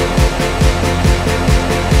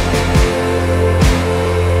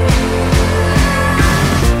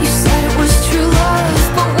 You said it was true love,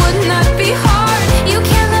 but wouldn't that be hard? You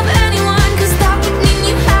can't love anyone, 'cause that would mean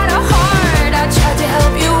you had a heart. I tried to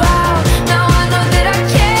help you out, now I know that I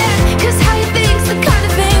can't, 'cause how you think's the kind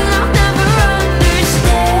of thing I'll never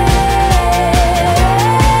understand.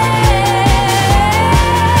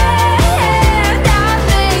 I've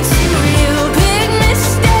made some real big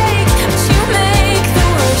mistakes, but you make the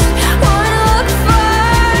worst one look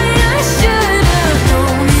fine. I should have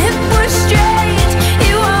known it was strange.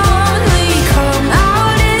 You only come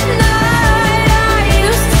out at night. I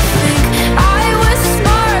used to think I was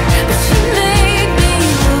smart, but you made me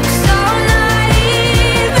look so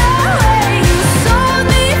naive. The way you sold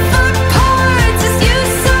me for parts as you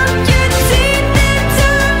sunk your teeth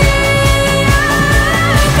into me.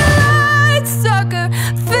 Light sucker,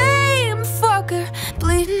 fame fucker,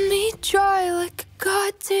 bleeding me dry like a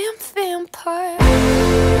goddamn vampire.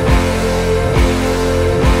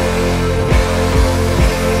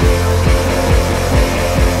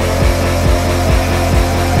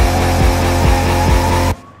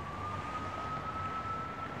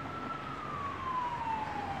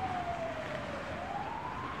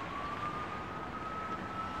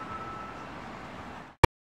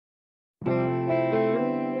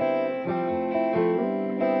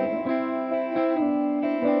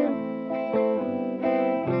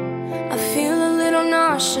 I feel a little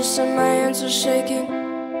nauseous and my hands are shaking.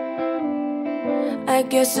 I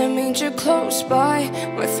guess that means you're close by.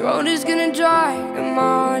 My throat is gonna dry and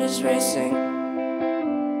my heart is racing.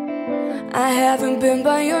 I haven't been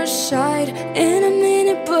by your side in a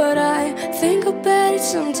minute, but I think about it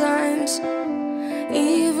sometimes.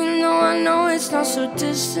 Even though I know it's not so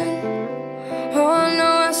distant, oh no,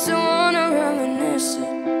 I still wanna reminisce it.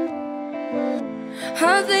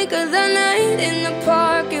 I think of the night in the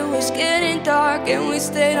park, it was getting dark and we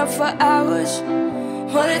stayed up for hours.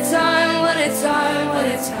 What a time, what a time, what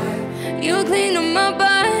a time. You cleaned up my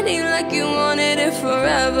body like you wanted it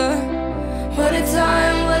forever. What a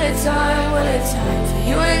time, what a time, what a time for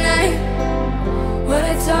you and I. What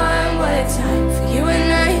a time for you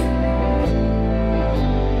and I.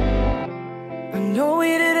 I know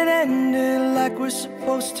we didn't end it like we're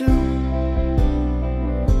supposed to,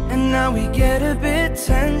 and now we get a bit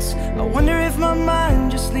tense. I wonder if my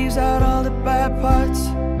mind just leaves out all the bad parts.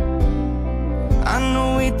 I know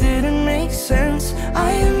we didn't make sense. I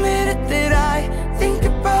admit it that I think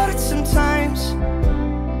about it sometimes.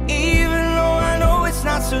 Even though I know it's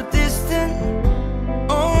not so distant,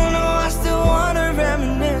 oh no, I still wanna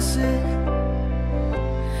reminisce it.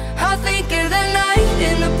 I think of the night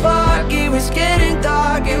in the park, it was getting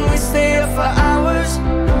dark and we stayed up for hours.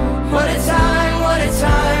 What a time, what a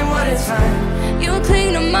time, what a time. You cling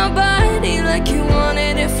to my body like you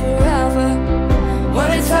wanted it forever. What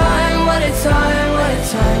a time, what a time, what a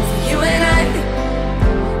time for you and I.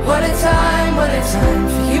 What a time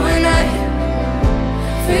for you and I.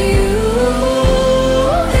 For you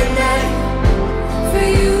and I. For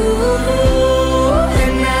you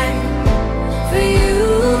and I. For you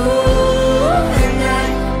and I.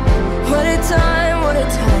 What a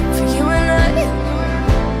time for you and I.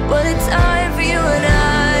 What a time for you and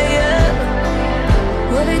I, yeah.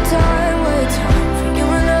 What a time for you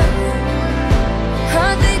and I. I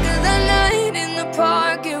think of the night in the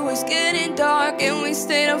park, it was getting dark and we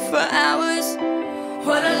stayed up for hours.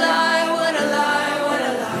 What a lie, what a lie, what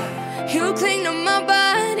a lie. You cling to my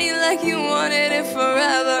body like you wanted it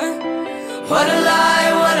forever. What a lie,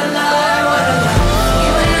 what a lie, what a lie.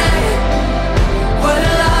 You and I. What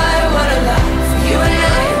a lie, what a lie. For you and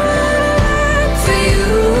I. For you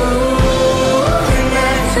and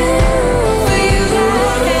I. For you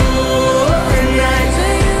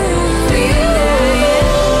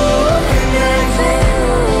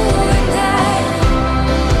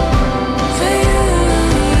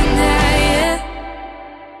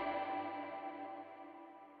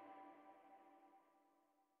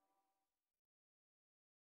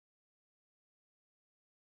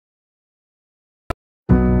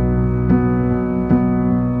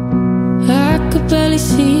barely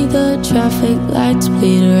see the traffic lights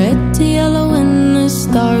bleed red to yellow in the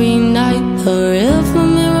starry night. The river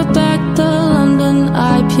mirror back the London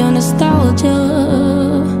eye, pure nostalgia.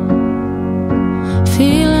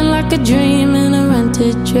 Feeling like a dream in a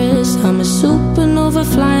rented dress. I'm a supernova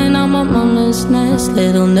flying out my mama's nest.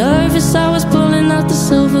 Little nervous, I was pulling out the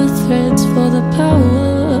silver threads for the power.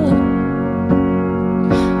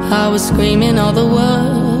 I was screaming all the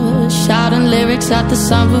words, shouting lyrics at the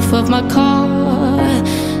sunroof of my car,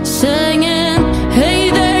 singing,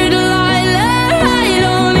 hey there Delilah, I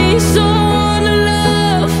don't need someone to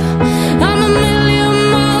love. I'm a million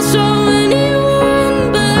miles from anyone,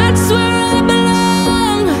 but that's where I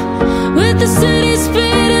belong. With the city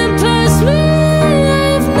speeding past me,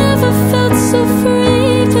 I've never felt so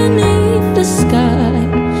free beneath the sky.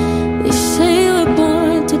 They say we're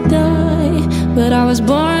born to die, but I was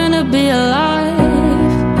born to be alive.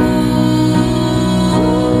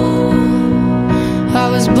 I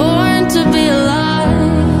was born to be alive.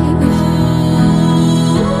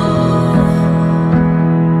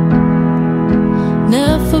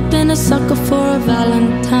 Never been a sucker for a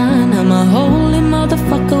valentine. I'm a holy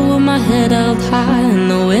motherfucker with my head held high, and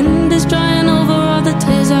the wind is drying over all the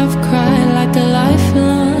tears I've cried like a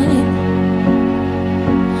lifeline.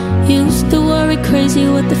 Used to worry crazy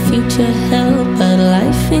what the future held, but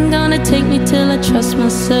life ain't gonna take me till I trust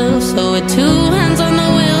myself. So with two hands on the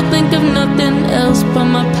wheel, think of nothing else but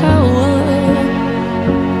my power.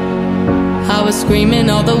 I was screaming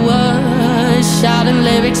all the words, shouting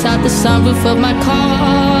lyrics out the sunroof of my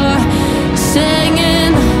car,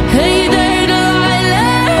 singing, hey there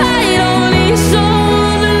Delilah, I don't need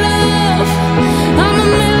someone to love. I'm a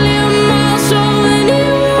million miles from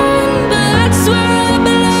anyone, but that's where I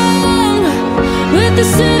belong. With the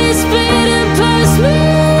city speeding past me,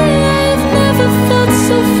 I've never felt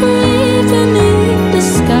so free beneath the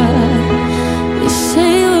sky. They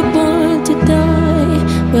say we're born to die,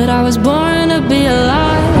 but I was born to be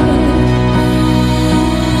alive.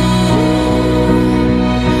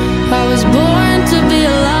 I was born to be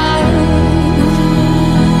alive.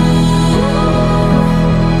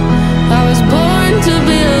 I was born to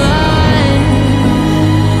be alive.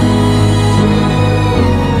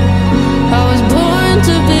 I was born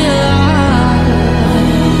to be alive.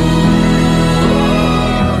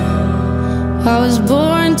 I was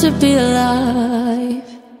born to be alive.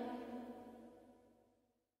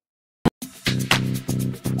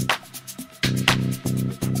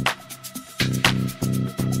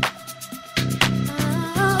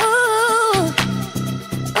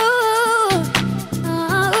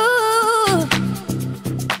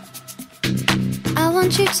 I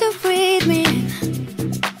want you to breathe me in.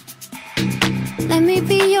 Let me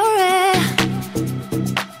be your air.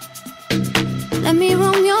 Let me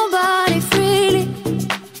roam your body freely.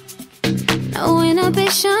 No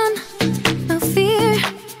inhibition, no fear.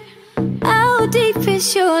 How deep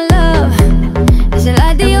is your love? Is it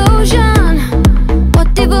like the ocean? What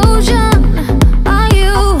devotion are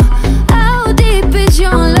you? How deep is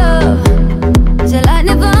your love? Is it like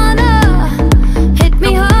Nirvana? Hit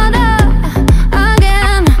me harder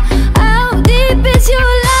again. How deep is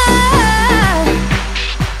your love?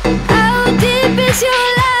 How deep is your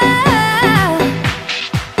love?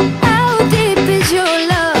 How deep is your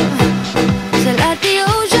love? Is it like the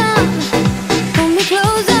ocean? Pull me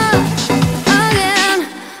closer again.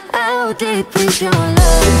 How deep is your love?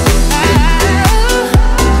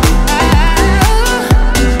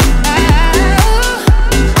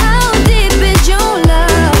 How deep is your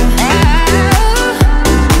love?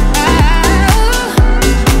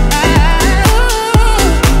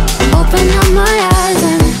 Open up my eyes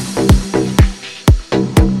and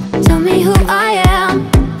tell me who I am.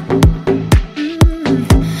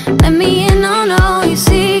 Let me in on all your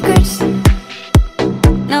secrets.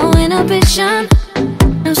 No inhibition,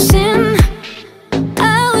 no sin.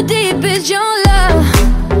 How deep is your love?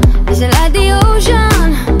 Is it like the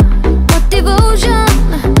ocean? What devotion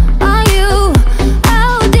are you?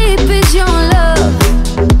 How deep is your love?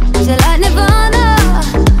 Is it like Nirvana?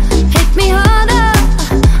 Hit me harder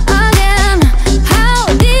again. How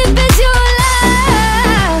deep is your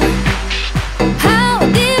love? How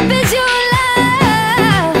deep is your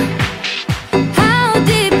love? How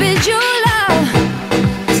deep is your love?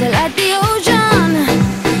 Is it like the ocean?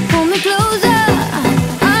 Pull me closer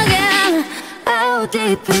again. How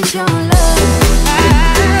deep is your love?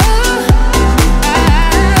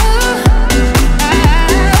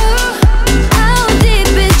 How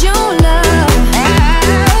deep is your love?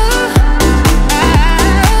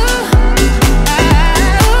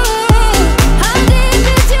 How deep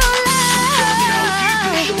is your love?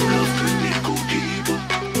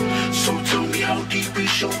 So tell me how deep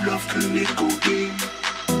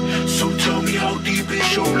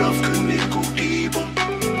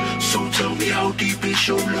deep is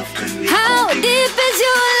your love? How deep is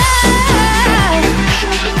your love?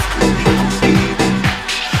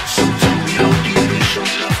 So tell me how deep is your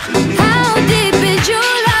love? How deep is your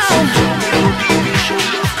love?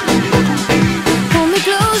 Pull me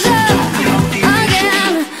closer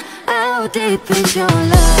again. How deep is your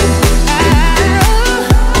love?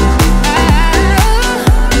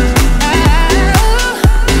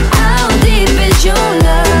 How deep is your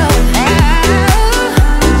love?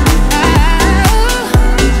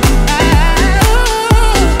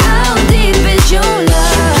 How deep is your love?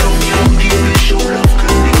 Tell me how deep is your love?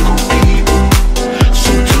 Can it go deep?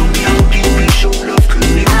 So tell me how deep is your love? Can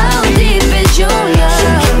it go How deep is your love?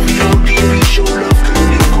 Tell me how deep is your love? Can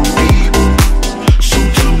it go deep? So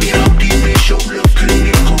tell me how deep is your love? Can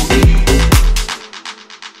it go deep?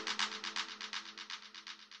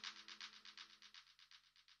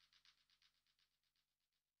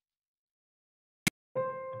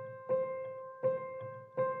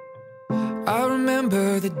 I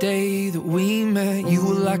remember the day that we met. You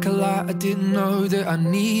were like a light I didn't know that I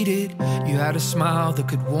needed. You had a smile that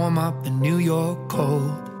could warm up the New York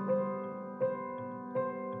cold.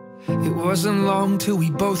 It wasn't long till we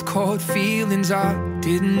both caught feelings. I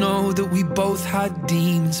didn't know that we both had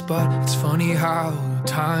demons, but it's funny how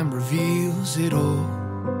time reveals it all.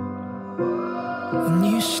 And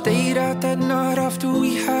you stayed out that night after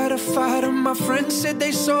we had a fight, and my friends said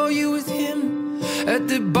they saw you with him at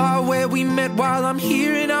the bar where we met. While I'm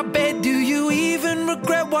here in our bed, do you even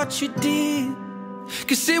regret what you did?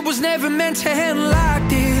 'Cause it was never meant to end like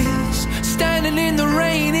this, standing in the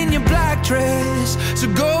rain in your black dress. So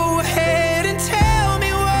go ahead and tell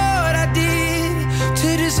me what I did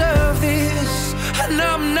to deserve this. And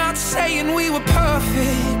I'm not saying we were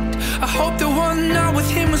perfect, I hope the one night with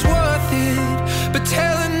him was worth it, but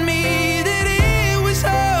telling me that it was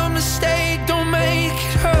a mistake don't make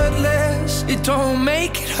it hurt less. It don't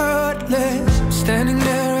make it hurt less. Standing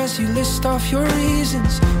there as you list off your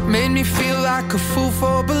reasons made me feel like a fool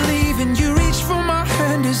for believing. You reached for my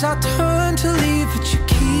hand as I turned to leave, but you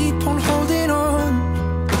keep on holding on.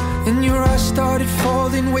 And your eyes started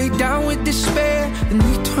falling way down with despair, and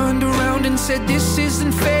we turned around and said this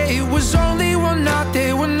isn't fair. It was only one night,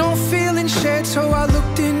 there were no feelings shared, so I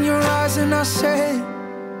looked in your eyes and I said,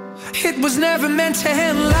 it was never meant to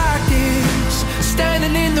end like this,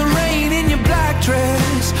 standing in the rain in your black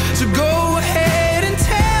dress. So go ahead and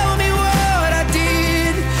tell me what I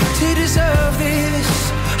did to deserve this.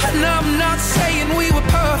 And I'm not saying we were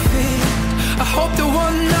perfect, I hope the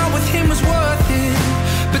one night with him was worth it,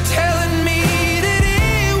 but telling me that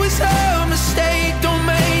it was a mistake don't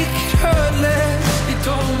make it hurt less. It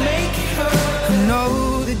don't make it hurt. I know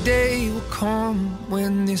the day will come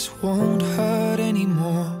when this won't hurt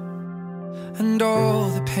anymore, and all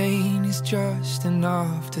the pain is just an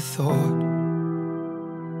afterthought.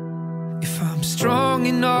 If I'm strong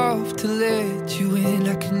enough to let you in,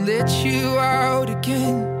 I can let you out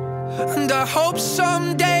again. And I hope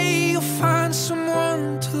someday you'll find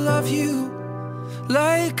someone to love you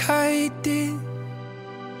like I did.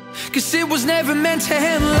 'Cause it was never meant to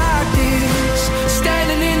end like this,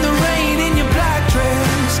 standing in the rain in your black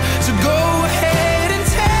dress. So go ahead and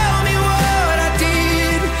tell me what I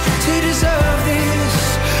did to deserve this.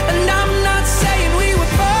 And I'm not saying we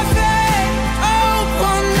were perfect, oh,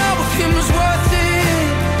 one night with him was worth it,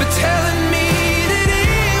 but telling me that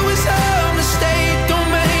it was a mistake don't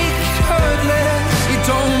make it hurt less. It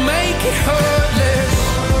don't make it hurt less.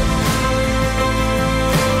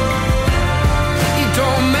 It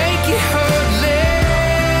don't make it hurt less.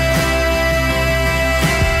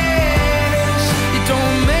 It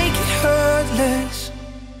don't make it hurt less.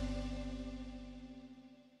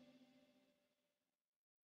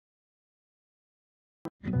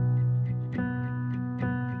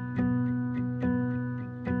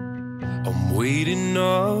 I'm waiting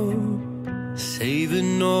up,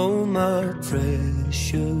 saving all my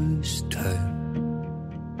precious time,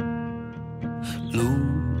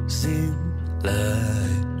 losing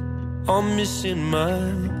light. I'm missing my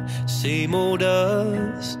same old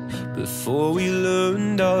us before we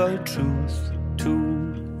learned our truth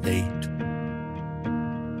too late.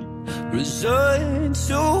 Resigned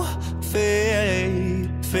to fade,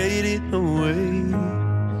 fading away.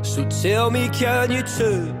 So tell me, can you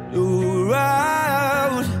turn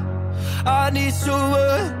around? I need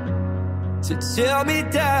someone to tear me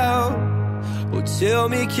down. Or tell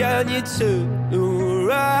me, can you turn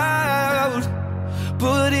around?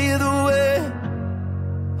 But either way,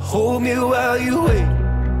 hold me while you wait.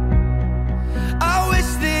 I wish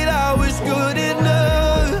that I was good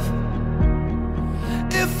enough.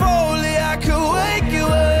 If only I could wake you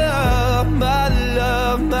up, my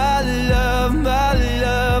love, my love, my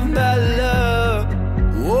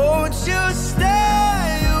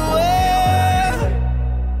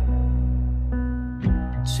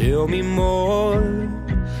more.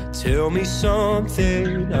 Tell me something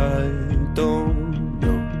I don't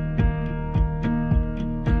know.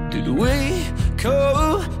 Did we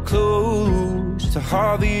come close to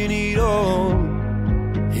having it all?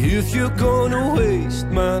 If you're gonna waste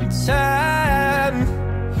my time,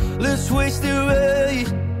 let's waste it right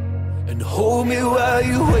and hold me while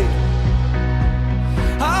you wait.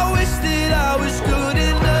 I wish that I was good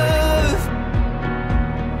enough.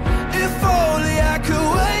 If only I could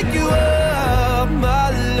wake you up, my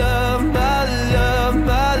love, my love,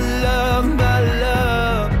 my love, my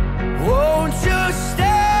love. Won't you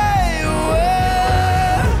stay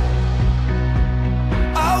away?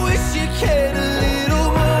 I wish you cared a little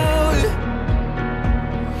more.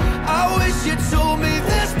 I wish you told me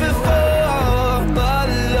this before, my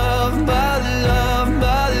love, my love,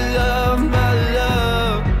 my love, my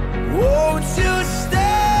love. Won't you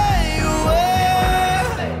stay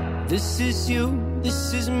away? This is you, this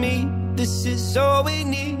is me, this is all we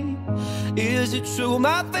need. Is it true?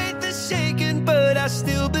 My faith is shaken, but I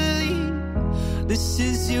still believe. This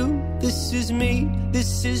is you, this is me,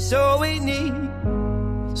 this is all we need.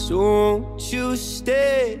 So won't you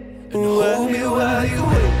stay and hold me while you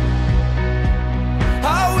wait?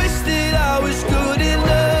 I wish that I was good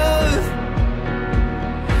enough.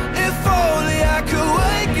 If only I could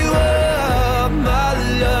wake you up, my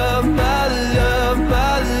love, my love,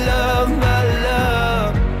 my love, my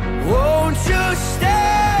love. Won't you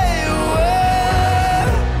stay away?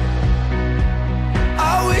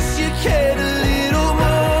 I wish you cared a little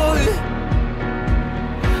more.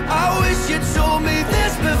 I wish you told me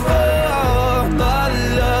this before, my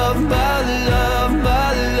love, my love, my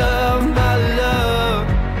love, my love.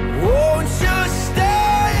 Won't you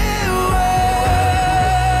stay away?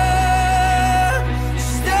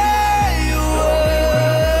 Stay away.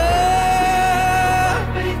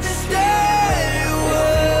 Stay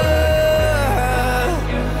away.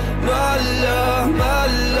 My love, my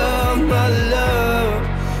love, my love.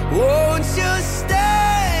 Won't you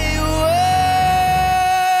stay away?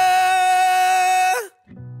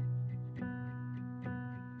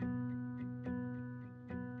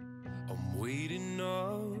 I'm waiting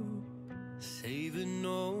up, saving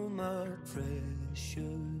all my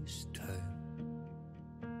precious time,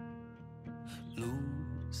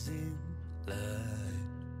 losing light.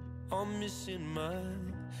 I'm missing my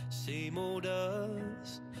same old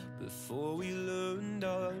us before we learned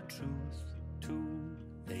our truth too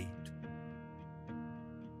late.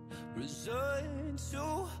 Resigned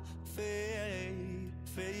to fade,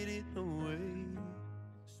 fading away.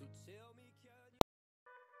 So tell me, can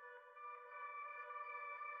you...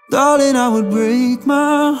 Darling, I would break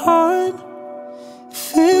my heart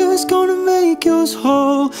if it was gonna make yours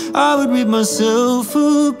whole. I would rip myself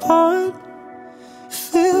apart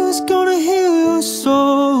if it was gonna heal your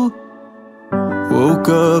soul. Woke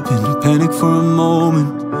up in a panic for a moment,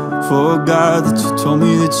 forgot that you told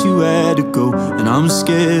me that you had to go. And I'm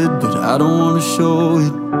scared, but I don't wanna show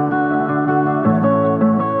it.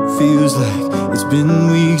 Feels like it's been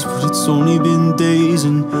weeks, but it's only been days.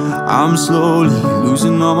 And I'm slowly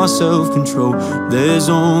losing all my self-control. There's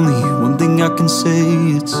only one thing I can say,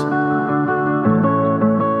 it's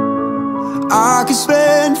I could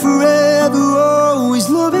spend forever always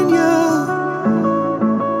loving you.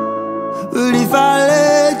 But if I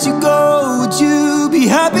let you go, would you be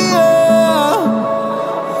happier?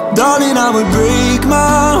 Darling, I would break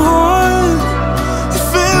my heart if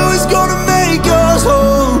it was gonna make us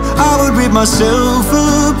whole. I would rip myself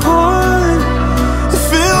apart if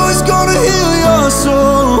it was gonna heal your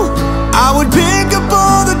soul. I would pick up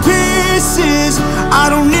all the pieces. I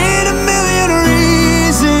don't need a million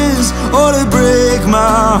reasons or to break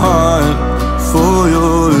my heart for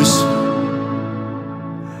yours.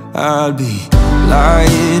 I'd be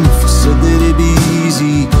lying if I said that it'd be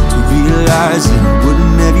easy to realize that I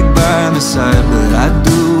wouldn't have you by my side. But I'd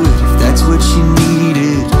do it if that's what you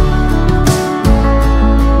needed.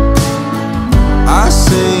 I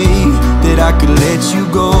say that I could let you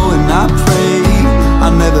go, and I pray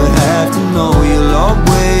I'll never have to know. You'll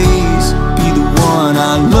always be the one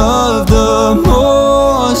I love the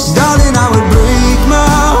most. Darling, I would break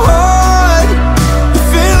my heart if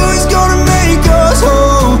it was gonna make us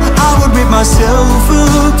whole. I would rip myself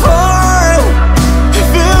apart if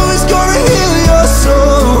it was gonna heal your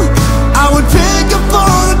soul. I would pick up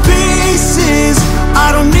all the pieces.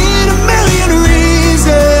 I don't need a million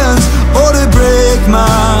reasons or to break my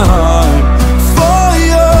heart for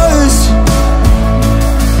yours.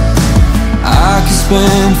 I could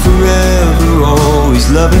spend forever always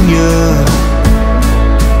loving you,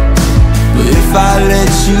 but if I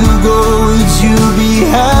let you go, would you be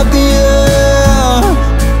happier?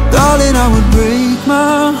 Darling, I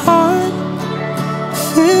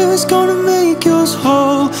was gonna make yours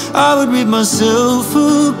whole, I would rip myself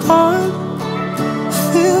apart.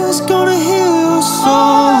 Feels gonna heal your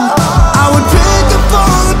soul. I would pick up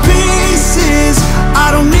all the pieces. I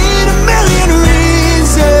don't need a million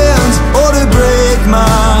reasons, or to break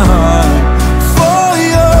my heart for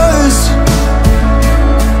yours,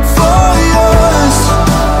 for yours.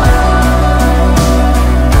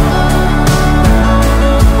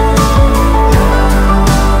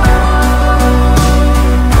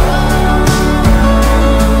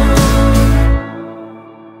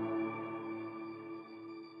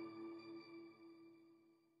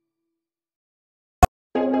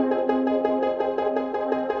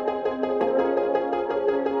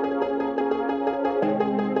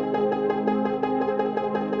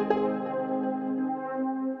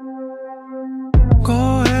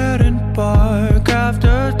 Go ahead and bark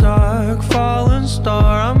after dark, fallen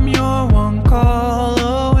star, I'm your one call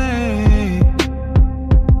away.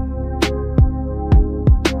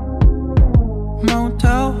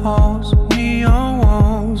 Motel halls, neon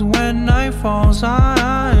walls, when night falls,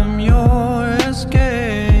 I am your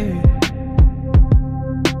escape.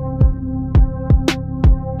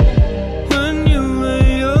 When you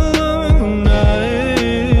lay alone, I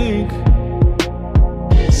ache.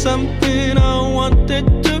 Something I wanted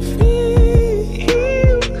to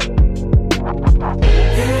feel.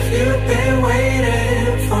 If you've been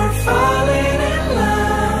waiting for falling in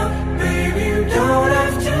love, baby, you don't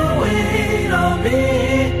have to wait on me.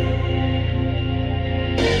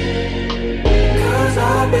 'Cause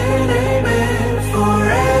I've been aiming for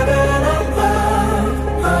heaven above,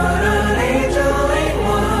 but an angel ain't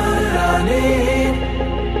what I need.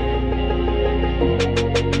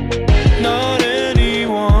 Not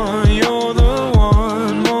anyone, you're the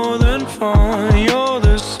one, more than fun, you're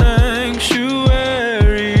the sanctuary.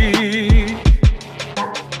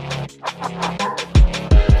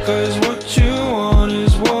 'Cause what you want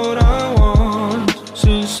is what I want,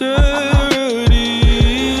 sincerity.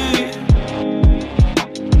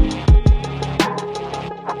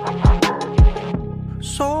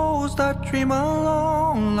 Souls that dream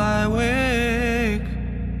alone lie awake.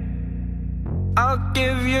 I'll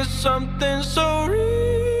give you something so real.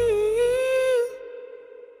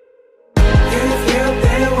 If you've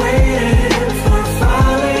been waiting for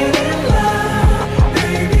falling in love,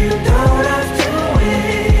 baby, you don't have to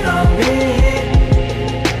wait on me.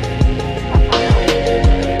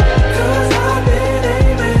 'Cause I've been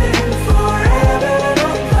aiming for heaven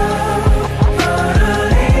above, but an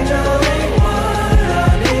angel ain't what I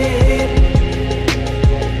need.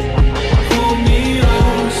 Hold me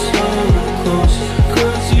on so close,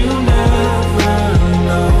 'cause you never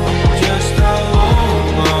know just how long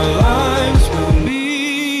our lives will be.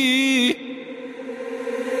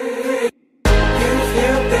 If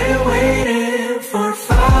you've been waiting for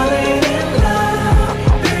falling in love,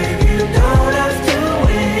 baby, you don't have to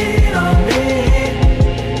wait on me.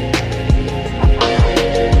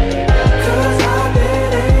 'Cause I've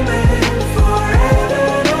been aiming for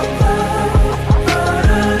heaven above, but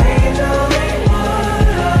an angel ain't what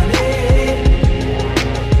I need.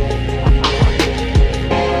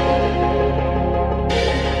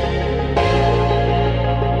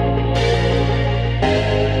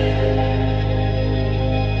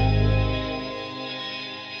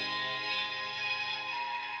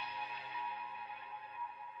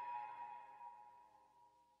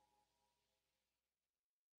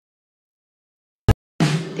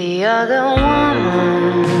 The other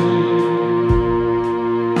woman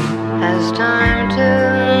has time to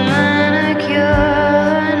manicure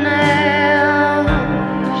her nails.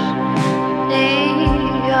 The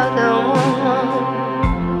other woman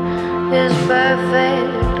is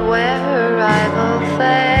perfect where her rival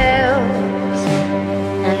fails,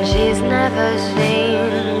 and she's never seen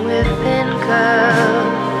whipping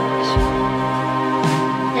curls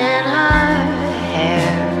in her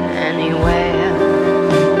hair anywhere.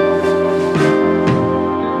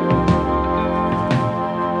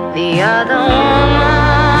 The other woman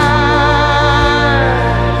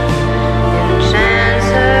enchants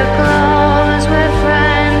her clothes with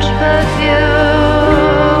French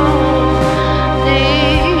perfume. The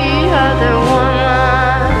other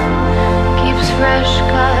woman keeps fresh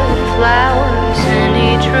cut flowers in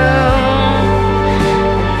each room.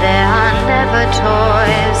 And there are never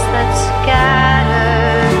toys that scatter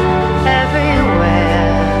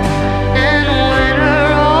everywhere. And when her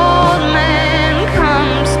old man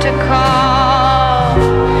comes to call,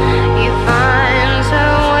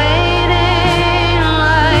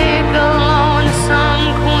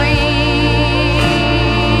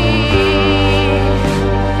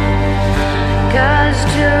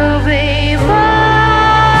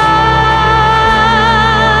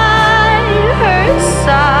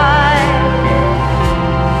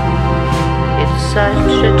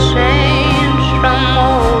 should change.